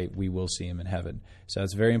that's why we will see him in heaven. So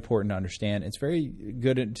it's very important to understand. It's very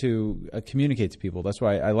good to communicate to people. That's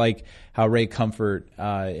why I like how Ray Comfort,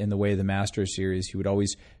 in the Way of the Master series, he would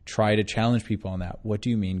always try to challenge people on that. What do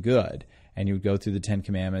you mean good? And he would go through the Ten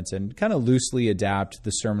Commandments and kind of loosely adapt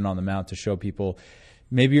the Sermon on the Mount to show people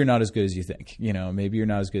maybe you're not as good as you think. Maybe you're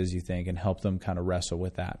not as good as you think, and help them kind of wrestle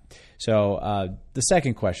with that. So the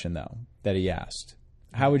second question, though, that he asked,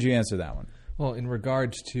 how would you answer that one? Well, in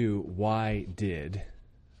regards to why did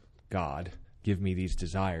God give me these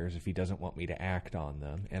desires if he doesn't want me to act on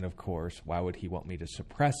them? And of course, why would he want me to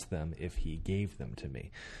suppress them if he gave them to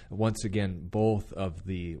me? Once again, both of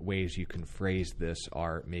the ways you can phrase this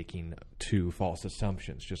are making two false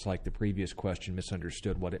assumptions. Just like the previous question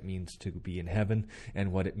misunderstood what it means to be in heaven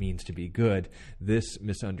and what it means to be good, this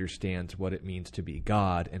misunderstands what it means to be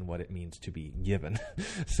God and what it means to be given.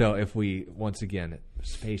 So if we, once again,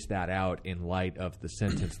 space that out in light of the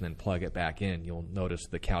sentence and then plug it back in, you'll notice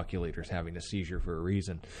the calculator's having a seizure for a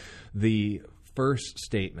reason. The first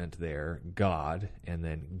statement there, God, and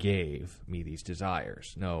then gave me these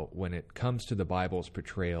desires. No, when it comes to the Bible's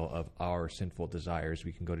portrayal of our sinful desires,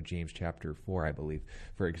 we can go to James chapter 4, I believe,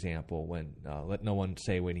 for example, when let no one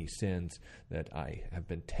say when he sins that I have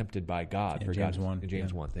been tempted by God. In James 1. In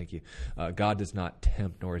James 1, thank you. God does not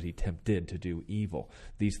tempt, nor is he tempted to do evil.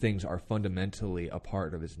 These things are fundamentally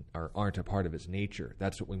aren't a part of his nature.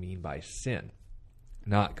 That's what we mean by sin,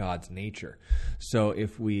 not God's nature. So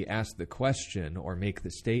if we ask the question or make the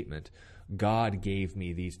statement, God gave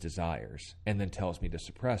me these desires, and then tells me to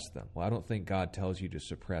suppress them. Well, I don't think God tells you to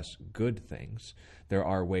suppress good things. There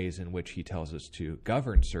are ways in which he tells us to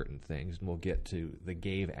govern certain things, and we'll get to the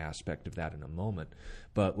gave aspect of that in a moment.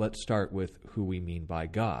 But let's start with who we mean by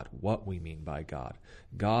God, what we mean by God.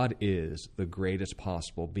 God is the greatest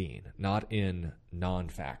possible being, not in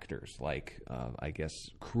non-factors like,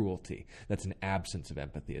 cruelty. That's an absence of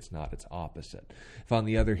empathy. It's not its opposite. If, on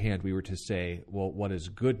the other hand, we were to say, well, what is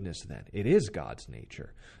goodness then? It is God's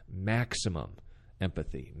nature. Maximum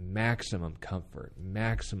empathy, maximum comfort,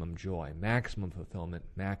 maximum joy, maximum fulfillment,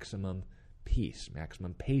 maximum peace,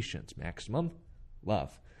 maximum patience, maximum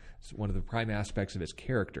love. It's one of the prime aspects of his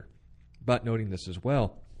character. But noting this as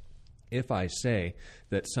well, if I say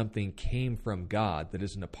that something came from God that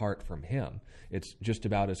isn't apart from him, it's just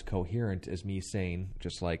about as coherent as me saying,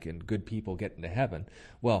 just like in good people get into heaven,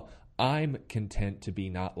 well, I'm content to be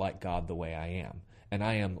not like God the way I am. And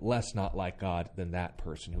I am less not like God than that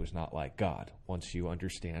person who is not like God. Once you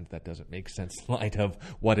understand that doesn't make sense in light of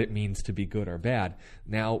what it means to be good or bad.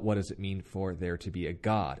 Now, what does it mean for there to be a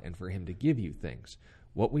God and for him to give you things?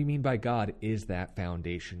 What we mean by God is that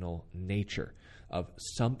foundational nature of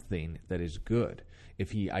something that is good.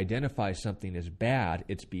 If he identifies something as bad,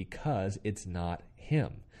 it's because it's not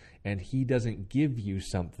him. And he doesn't give you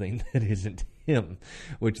something that isn't him,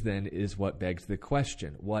 which then is what begs the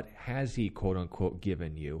question. What has he, quote unquote,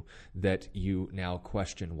 given you that you now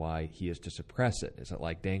question why he is to suppress it? Is it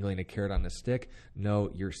like dangling a carrot on a stick?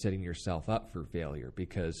 No, you're setting yourself up for failure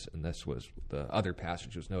because, and this was the other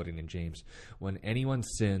passage was noting in James, when anyone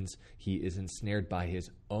sins, he is ensnared by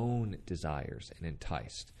his own desires and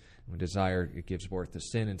enticed. When desire, it gives birth to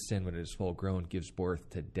sin, and sin, when it is full grown, gives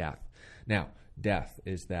birth to death. Now, death,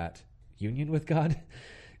 is that union with God?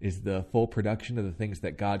 Is the full production of the things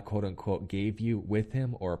that God, quote unquote, gave you with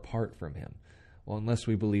him or apart from him? Well, unless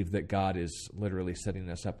we believe that God is literally setting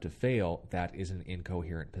us up to fail, that is an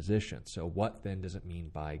incoherent position. So what then does it mean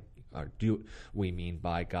by, or do we mean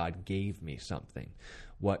by God gave me something?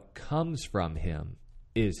 What comes from him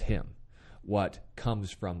is him. What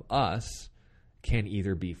comes from us can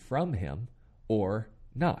either be from him or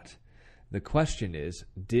not. The question is,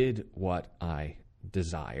 did what I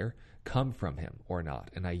desire come from him or not?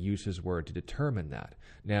 And I use his word to determine that.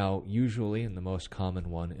 Now, usually, and the most common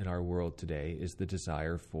one in our world today is the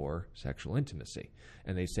desire for sexual intimacy.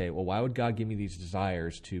 And they say, well, why would God give me these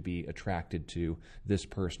desires to be attracted to this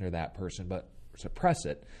person or that person, but suppress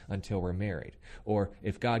it until we're married? Or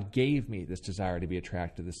if God gave me this desire to be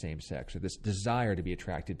attracted to the same sex, or this desire to be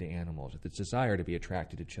attracted to animals, or this desire to be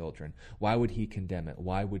attracted to children, why would he condemn it?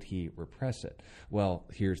 Why would he repress it? Well,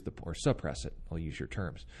 or suppress it. I'll use your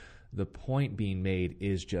terms. The point being made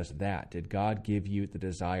is just that. Did God give you the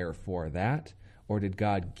desire for that, or did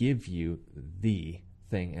God give you the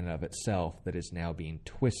thing in and of itself that is now being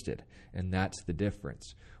twisted? And that's the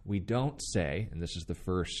difference. We don't say, and this is the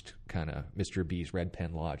first kind of Mr. B's red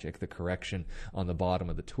pen logic, the correction on the bottom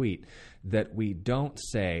of the tweet, that we don't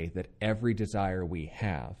say that every desire we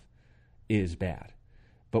have is bad.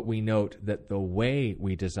 But we note that the way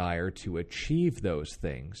we desire to achieve those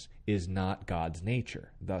things is not God's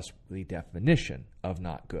nature, thus the definition of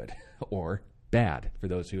not good or bad, for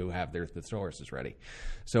those who have their thesauruses ready.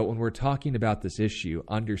 So when we're talking about this issue,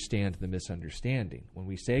 understand the misunderstanding. When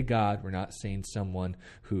we say God, we're not saying someone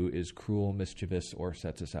who is cruel, mischievous, or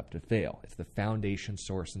sets us up to fail. It's the foundation,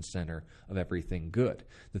 source, and center of everything good.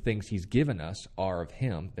 The things he's given us are of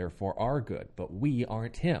him, therefore are good. But we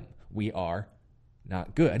aren't him. We are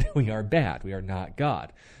not good. We are bad. We are not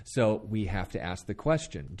God. So we have to ask the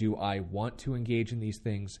question, do I want to engage in these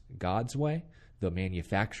things God's way, the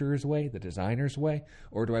manufacturer's way, the designer's way,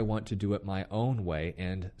 or do I want to do it my own way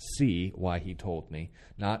and see why he told me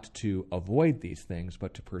not to avoid these things,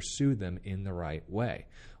 but to pursue them in the right way?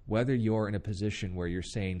 Whether you're in a position where you're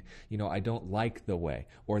saying, I don't like the way,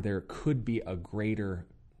 or there could be a greater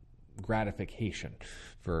gratification,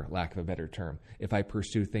 for lack of a better term, if I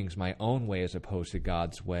pursue things my own way as opposed to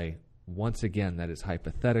God's way. Once again, that is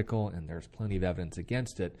hypothetical, and there's plenty of evidence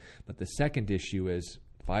against it. But the second issue is,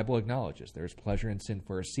 the Bible acknowledges there's pleasure in sin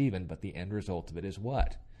for us even, but the end result of it is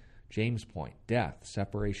what? James' point, death,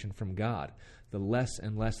 separation from God. The less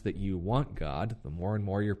and less that you want God, the more and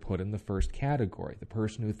more you're put in the first category, the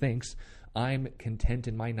person who thinks, I'm content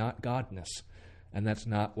in my not godness. And that's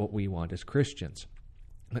not what we want as Christians.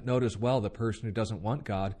 But note as well, the person who doesn't want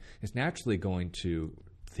God is naturally going to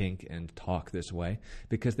think and talk this way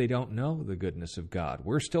because they don't know the goodness of God.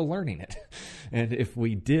 We're still learning it. And if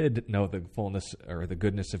we did know the fullness or the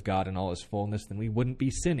goodness of God in all his fullness, then we wouldn't be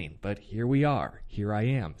sinning. But here we are. Here I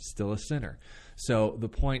am, still a sinner. So the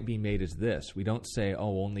point being made is this. We don't say,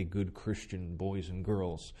 only good Christian boys and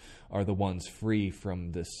girls are the ones free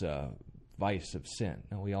from this vice of sin.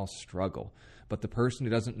 No, we all struggle. But the person who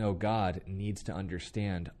doesn't know God needs to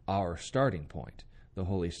understand our starting point, the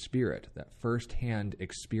Holy Spirit, that first-hand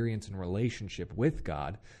experience and relationship with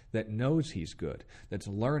God that knows he's good, that's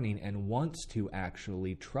learning and wants to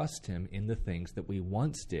actually trust him in the things that we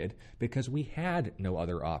once did because we had no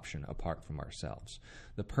other option apart from ourselves.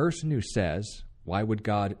 The person who says, why would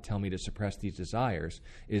God tell me to suppress these desires,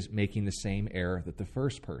 is making the same error that the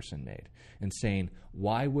first person made and saying,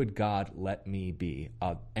 why would God let me be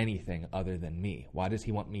anything other than me? Why does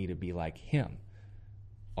he want me to be like him?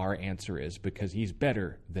 Our answer is because he's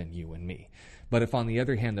better than you and me. But if on the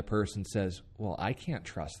other hand the person says, well, I can't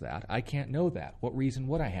trust that, I can't know that, what reason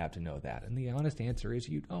would I have to know that? And the honest answer is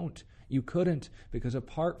you don't. You couldn't, because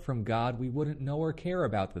apart from God, we wouldn't know or care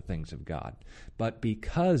about the things of God. But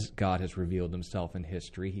because God has revealed himself in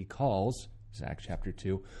history, he calls, Acts chapter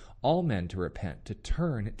 2, all men to repent, to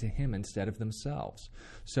turn to him instead of themselves.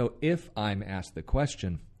 So if I'm asked the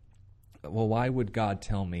question, well, why would God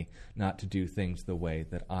tell me not to do things the way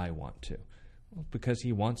that I want to? Well, because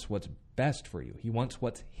he wants what's best for you. He wants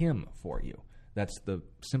what's him for you. That's the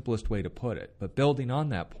simplest way to put it. But building on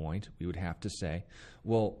that point, we would have to say,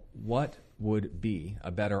 well, what would be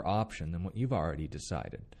a better option than what you've already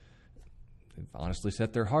decided? They've honestly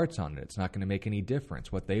set their hearts on it. It's not going to make any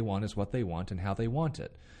difference. What they want is what they want and how they want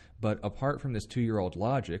it. But apart from this 2-year-old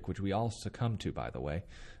logic, which we all succumb to, by the way,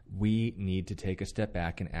 we need to take a step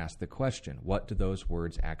back and ask the question, what do those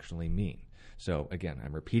words actually mean? So again,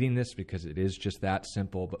 I'm repeating this because it is just that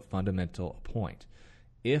simple but fundamental point.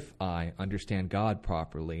 If I understand God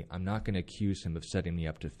properly, I'm not going to accuse him of setting me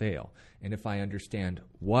up to fail. And if I understand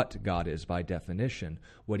what God is by definition,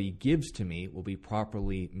 what he gives to me will be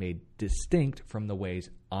properly made distinct from the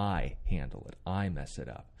ways I handle it. I mess it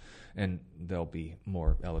up. And there'll be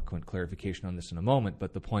more eloquent clarification on this in a moment,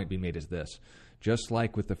 but the point being made is this. Just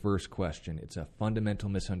like with the first question, it's a fundamental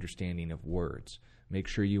misunderstanding of words. Make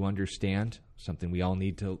sure you understand, something we all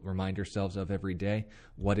need to remind ourselves of every day,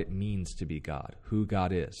 what it means to be God, who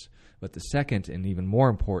God is. But the second and even more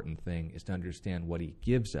important thing is to understand what he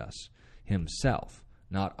gives us, himself,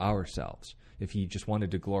 not ourselves. If he just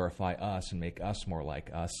wanted to glorify us and make us more like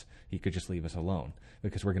us, he could just leave us alone,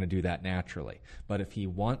 because we're going to do that naturally. But if he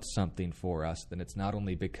wants something for us, then it's not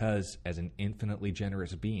only because, as an infinitely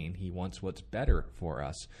generous being, he wants what's better for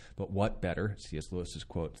us, but what better, C.S. Lewis's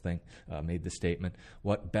quote thing made the statement,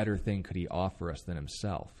 what better thing could he offer us than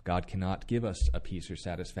himself? God cannot give us a peace or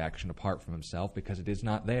satisfaction apart from himself because it is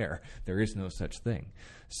not there. There is no such thing.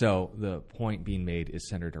 So the point being made is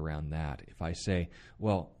centered around that. If I say,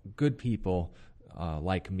 well, good people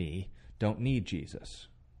like me don't need Jesus.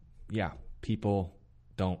 Yeah, people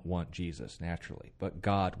don't want Jesus naturally, but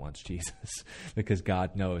God wants Jesus because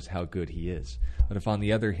God knows how good he is. But if on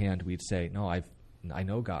the other hand we'd say, no, I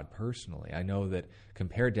know God personally. I know that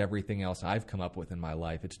compared to everything else I've come up with in my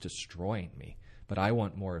life, it's destroying me, but I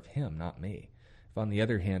want more of him, not me. If on the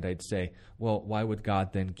other hand I'd say, well, why would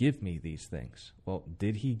God then give me these things? Well,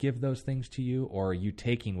 did he give those things to you, or are you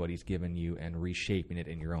taking what he's given you and reshaping it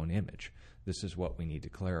in your own image? This is what we need to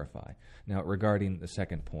clarify. Now, regarding the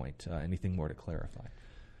second point, anything more to clarify?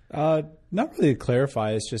 Not really to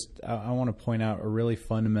clarify. It's just I want to point out a really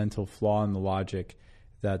fundamental flaw in the logic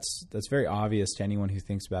that's very obvious to anyone who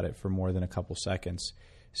thinks about it for more than a couple seconds.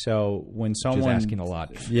 So when someone... Just asking a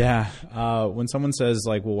lot. Yeah. When someone says,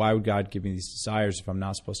 like, well, why would God give me these desires if I'm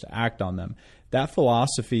not supposed to act on them? That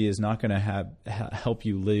philosophy is not going to help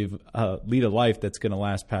you lead a life that's going to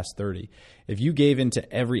last past 30. If you gave into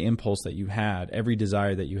every impulse that you had, every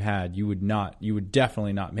desire that you had, you would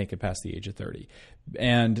definitely not make it past the age of 30.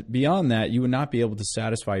 And beyond that, you would not be able to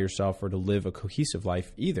satisfy yourself or to live a cohesive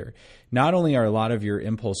life either. Not only are a lot of your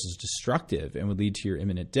impulses destructive and would lead to your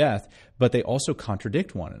imminent death, but they also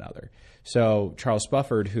contradict one another. So Charles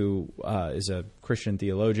Spufford, who is a Christian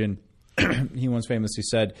theologian, he once famously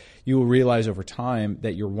said, you will realize over time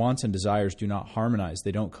that your wants and desires do not harmonize.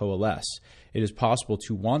 They don't coalesce. It is possible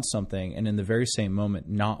to want something and in the very same moment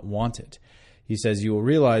not want it. He says, you will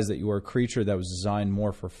realize that you are a creature that was designed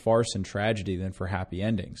more for farce and tragedy than for happy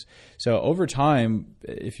endings. So over time,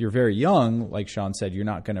 if you're very young, like Sean said, you're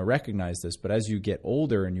not going to recognize this. But as you get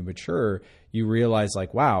older and you mature, you realize,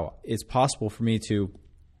 like, wow, it's possible for me to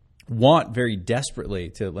want very desperately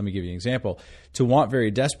to, let me give you an example, to want very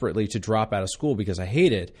desperately to drop out of school because I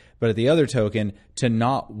hate it, but at the other token, to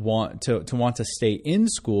not want to want to stay in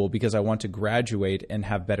school because I want to graduate and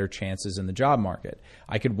have better chances in the job market.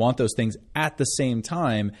 I could want those things at the same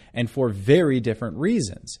time and for very different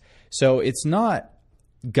reasons. So it's not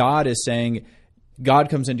God is saying, God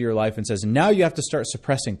comes into your life and says, now you have to start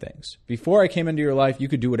suppressing things. Before I came into your life, you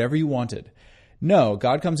could do whatever you wanted. No,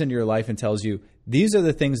 God comes into your life and tells you, these are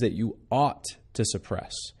the things that you ought to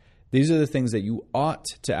suppress. These are the things that you ought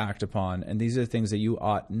to act upon, and these are the things that you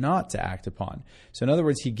ought not to act upon. So in other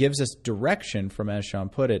words, he gives us direction from, as Sean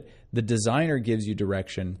put it, the designer gives you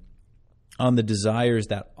direction on the desires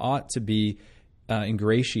that ought to be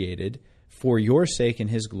ingratiated for your sake and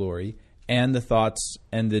his glory, and the thoughts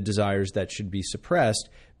and the desires that should be suppressed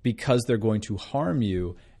because they're going to harm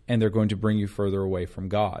you and they're going to bring you further away from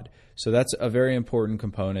God. So that's a very important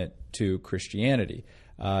component to Christianity.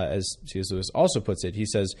 As C.S. Lewis also puts it, he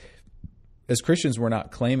says, as Christians, we're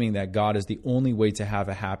not claiming that God is the only way to have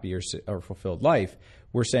a happy or fulfilled life.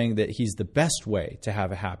 We're saying that he's the best way to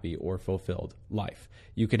have a happy or fulfilled life.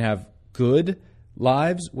 You can have good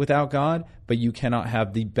lives without God, but you cannot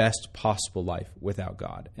have the best possible life without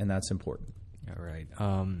God, and that's important. All right.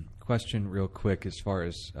 Question real quick as far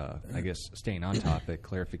as, I guess, staying on topic,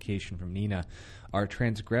 clarification from Nina. Are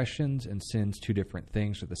transgressions and sins two different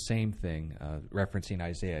things or the same thing? Referencing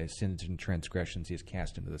Isaiah, sins and transgressions he is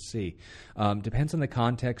cast into the sea. Depends on the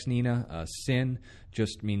context, Nina. Sin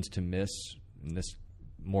just means to miss. In this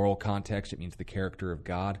moral context, it means the character of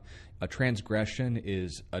God. A transgression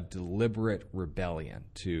is a deliberate rebellion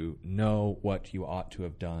to know what you ought to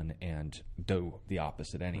have done and do the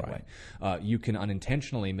opposite anyway. Right. You can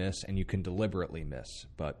unintentionally miss and you can deliberately miss,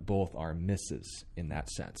 but both are misses in that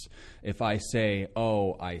sense. If I say,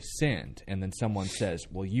 oh, I sinned, and then someone says,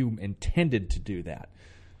 well, you intended to do that.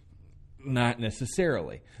 Not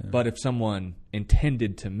necessarily. Yeah. But if someone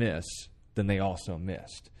intended to miss, then they also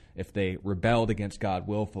missed. If they rebelled against God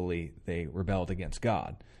willfully, they rebelled against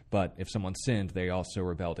God. But if someone sinned, they also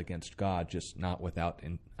rebelled against God, just not without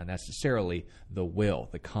necessarily the will,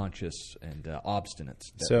 the conscious and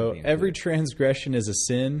obstinance. So every transgression is a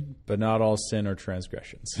sin, but not all sin are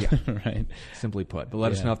transgressions. Yeah. Right? Simply put. But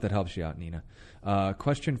let us know if that helps you out, Nina.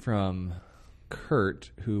 Question from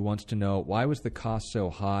Kurt, who wants to know, why was the cost so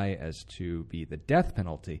high as to be the death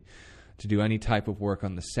penalty to do any type of work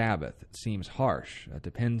on the Sabbath? It seems harsh. It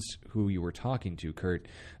depends who you were talking to, Kurt.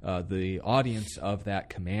 The audience of that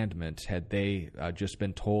commandment, had they just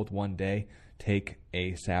been told one day, take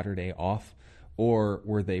a Saturday off? Or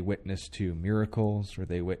were they witness to miracles? Were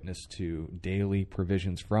they witness to daily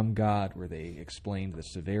provisions from God? Were they explained the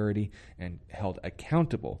severity and held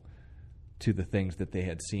accountable to the things that they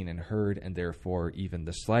had seen and heard, and therefore even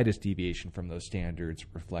the slightest deviation from those standards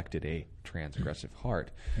reflected a transgressive heart?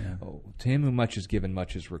 Yeah. Oh, to him who much is given,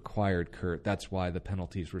 much is required, Kurt. That's why the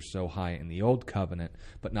penalties were so high in the Old Covenant,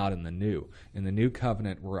 but not in the New. In the New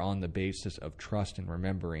Covenant, we're on the basis of trust and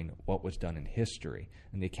remembering what was done in history,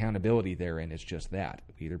 and the accountability therein is just that.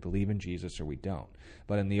 We either believe in Jesus or we don't.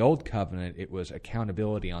 But in the Old Covenant, it was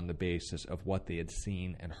accountability on the basis of what they had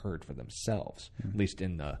seen and heard for themselves, at least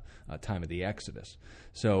in the time of the Exodus.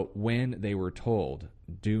 So when they were told,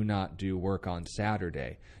 do not do work on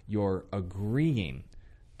Saturday, you're agreeing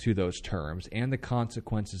to those terms and the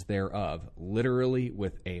consequences thereof, literally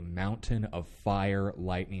with a mountain of fire,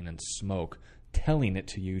 lightning, and smoke telling it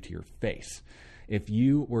to you to your face. If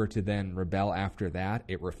you were to then rebel after that,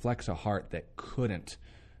 it reflects a heart that couldn't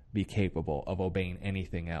be capable of obeying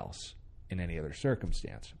anything else in any other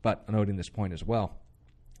circumstance. But noting this point as well,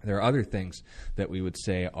 there are other things that we would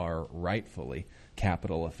say are rightfully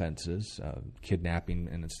capital offenses, kidnapping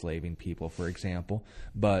and enslaving people, for example,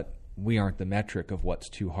 but we aren't the metric of what's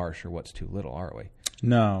too harsh or what's too little, are we?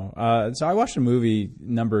 No. So I watched a movie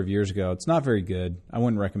a number of years ago. It's not very good. I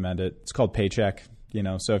wouldn't recommend it. It's called Paycheck.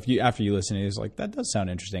 So if you, after you listen, it's like, that does sound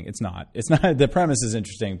interesting. It's not. The premise is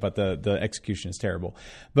interesting, but the execution is terrible.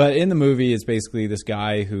 But in the movie, it's basically this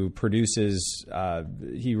guy who produces,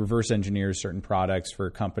 he reverse engineers certain products for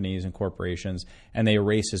companies and corporations, and they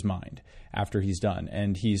erase his mind after he's done.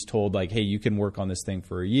 And he's told, like, hey, you can work on this thing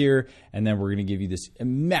for a year, and then we're going to give you this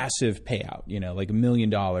massive payout, like $1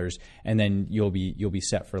 million, and then you'll be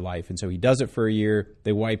set for life. And so he does it for a year.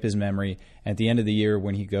 They wipe his memory. At the end of the year,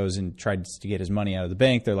 when he goes and tries to get his money out of the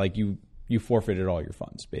bank, they're like, you forfeited all your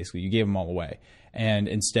funds, basically. You gave them all away. And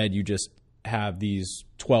instead, you just have these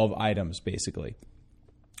 12 items, basically.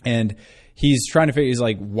 And he's trying to figure, he's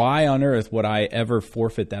like, why on earth would I ever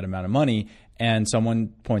forfeit that amount of money? And someone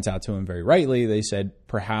points out to him very rightly, they said,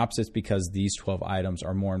 perhaps it's because these 12 items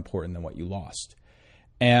are more important than what you lost.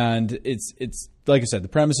 And it's like I said, the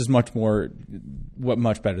premise is much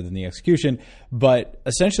better than the execution. But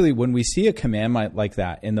essentially, when we see a commandment like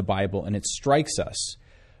that in the Bible and it strikes us,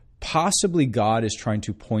 possibly God is trying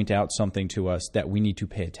to point out something to us that we need to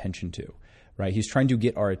pay attention to, right? He's trying to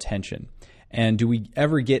get our attention. And do we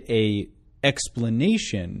ever get a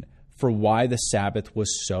explanation for why the Sabbath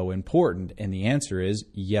was so important? And the answer is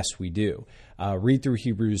yes, we do. Read through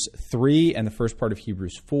Hebrews 3 and the first part of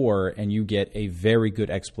Hebrews 4, and you get a very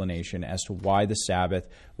good explanation as to why the Sabbath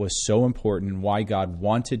was so important and why God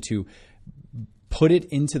wanted to put it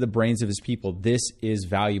into the brains of his people. This is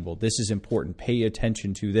valuable. This is important. Pay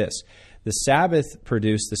attention to this. The Sabbath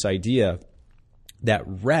produced this idea that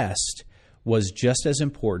rest was just as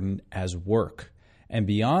important as work. And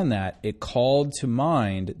beyond that, it called to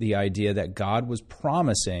mind the idea that God was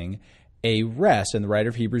promising a rest. And the writer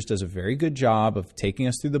of Hebrews does a very good job of taking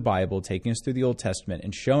us through the Bible, taking us through the Old Testament,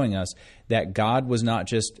 and showing us that God was not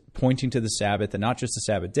just pointing to the Sabbath, and not just the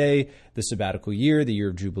Sabbath day, the sabbatical year, the year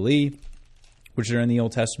of Jubilee, which are in the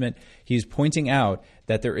Old Testament. He's pointing out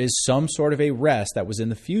that there is some sort of a rest that was in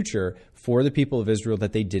the future for the people of Israel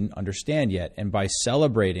that they didn't understand yet. And by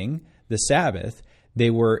celebrating the Sabbath,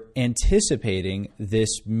 they were anticipating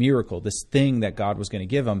this miracle, this thing that God was going to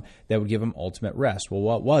give them that would give them ultimate rest. Well,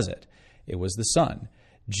 what was it? It was the Son.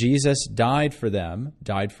 Jesus died for them,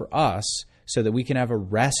 died for us, so that we can have a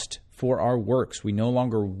rest for our works. We no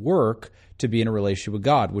longer work to be in a relationship with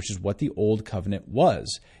God, which is what the old covenant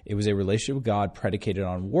was. It was a relationship with God predicated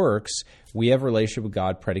on works. We have a relationship with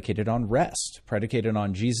God predicated on rest, predicated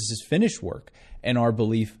on Jesus' finished work and our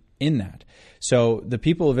belief in that. So the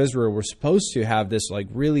people of Israel were supposed to have this like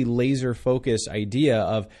really laser focused idea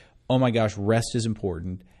of, oh my gosh, rest is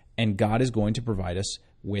important, and God is going to provide us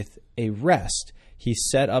with a rest. He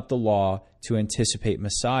set up the law to anticipate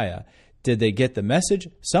Messiah. Did they get the message?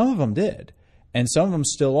 Some of them did, and some of them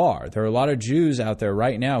still are. There are a lot of Jews out there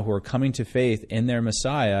right now who are coming to faith in their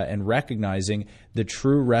Messiah and recognizing the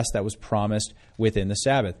true rest that was promised within the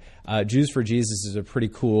Sabbath. Jews for Jesus is a pretty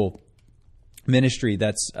cool ministry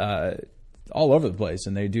that's all over the place,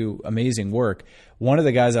 and they do amazing work. One of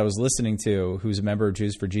the guys I was listening to, who's a member of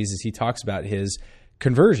Jews for Jesus, he talks about his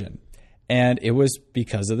conversion. And it was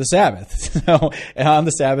because of the Sabbath. So on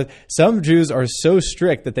the Sabbath, some Jews are so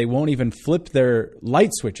strict that they won't even flip their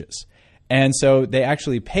light switches. And so they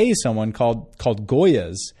actually pay someone called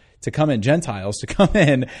Goyas to come in, Gentiles, to come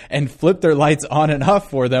in and flip their lights on and off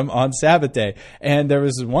for them on Sabbath day. And there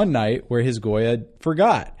was one night where his Goya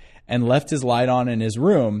forgot and left his light on in his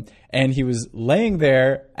room. And he was laying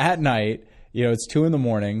there at night, it's 2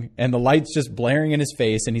 a.m, and the light's just blaring in his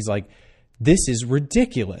face. And he's like, this is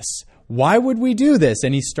ridiculous. Why would we do this?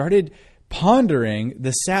 And he started pondering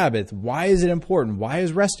the Sabbath. Why is it important? Why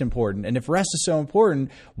is rest important? And if rest is so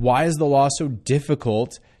important, why is the law so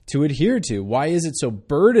difficult to adhere to? Why is it so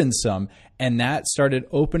burdensome? And that started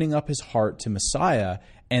opening up his heart to Messiah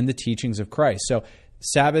and the teachings of Christ. So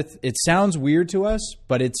Sabbath, it sounds weird to us,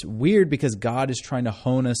 but it's weird because God is trying to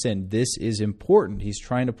hone us in. This is important. He's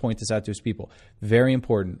trying to point this out to his people. Very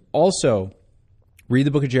important. Also, read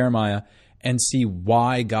the book of Jeremiah and see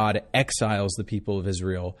why God exiles the people of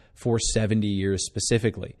Israel for 70 years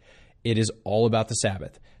specifically. It is all about the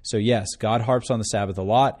Sabbath. So yes, God harps on the Sabbath a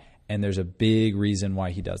lot, and there's a big reason why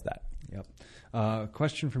he does that. Yep.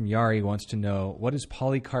 Question from Yari wants to know, what is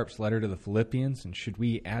Polycarp's letter to the Philippians, and should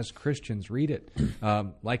we as Christians read it?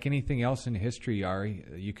 Like anything else in history,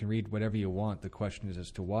 Yari, you can read whatever you want. The question is as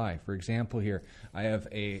to why. For example, here, I have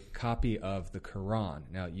a copy of the Quran.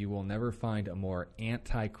 Now, you will never find a more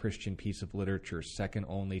anti-Christian piece of literature, second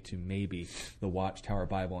only to maybe the Watchtower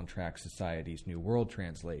Bible and Tract Society's New World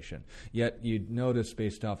Translation. Yet, you'd notice,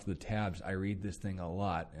 based off the tabs, I read this thing a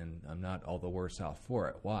lot, and I'm not all the worse off for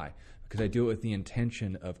it. Why? Because I do it with the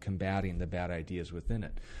intention of combating the bad ideas within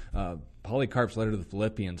it. Polycarp's letter to the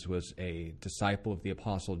Philippians was a disciple of the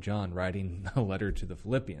Apostle John writing a letter to the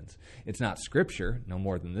Philippians. It's not scripture, no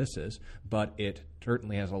more than this is, but it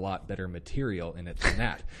certainly has a lot better material in it than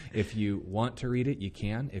that. If you want to read it, you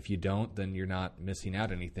can. If you don't, then you're not missing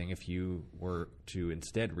out anything. If you were to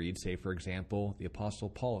instead read, say, for example, the Apostle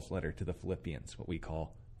Paul's letter to the Philippians, what we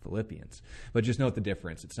call Philippians. But just note the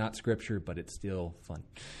difference. It's not scripture, but it's still fun.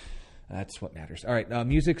 That's what matters. All right,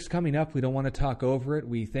 music's coming up. We don't want to talk over it.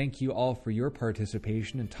 We thank you all for your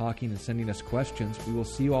participation in talking and sending us questions. We will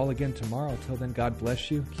see you all again tomorrow. Till then, God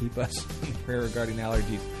bless you. Keep us in prayer regarding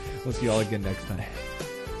allergies. We'll see you all again next time.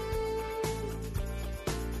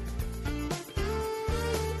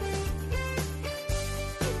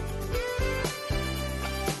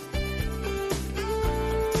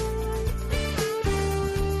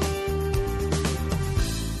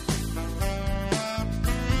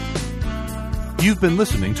 You've been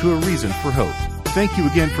listening to A Reason for Hope. Thank you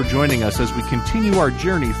again for joining us as we continue our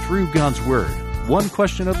journey through God's Word, one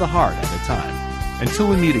question of the heart at a time. Until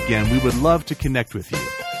we meet again, we would love to connect with you.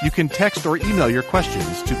 You can text or email your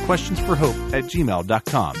questions to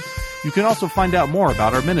questionsforhope@gmail.com. You can also find out more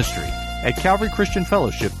about our ministry at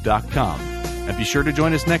calvarychristianfellowship.com. And be sure to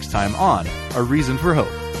join us next time on A Reason for Hope.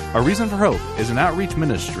 A Reason for Hope is an outreach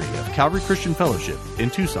ministry of Calvary Christian Fellowship in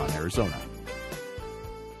Tucson, Arizona.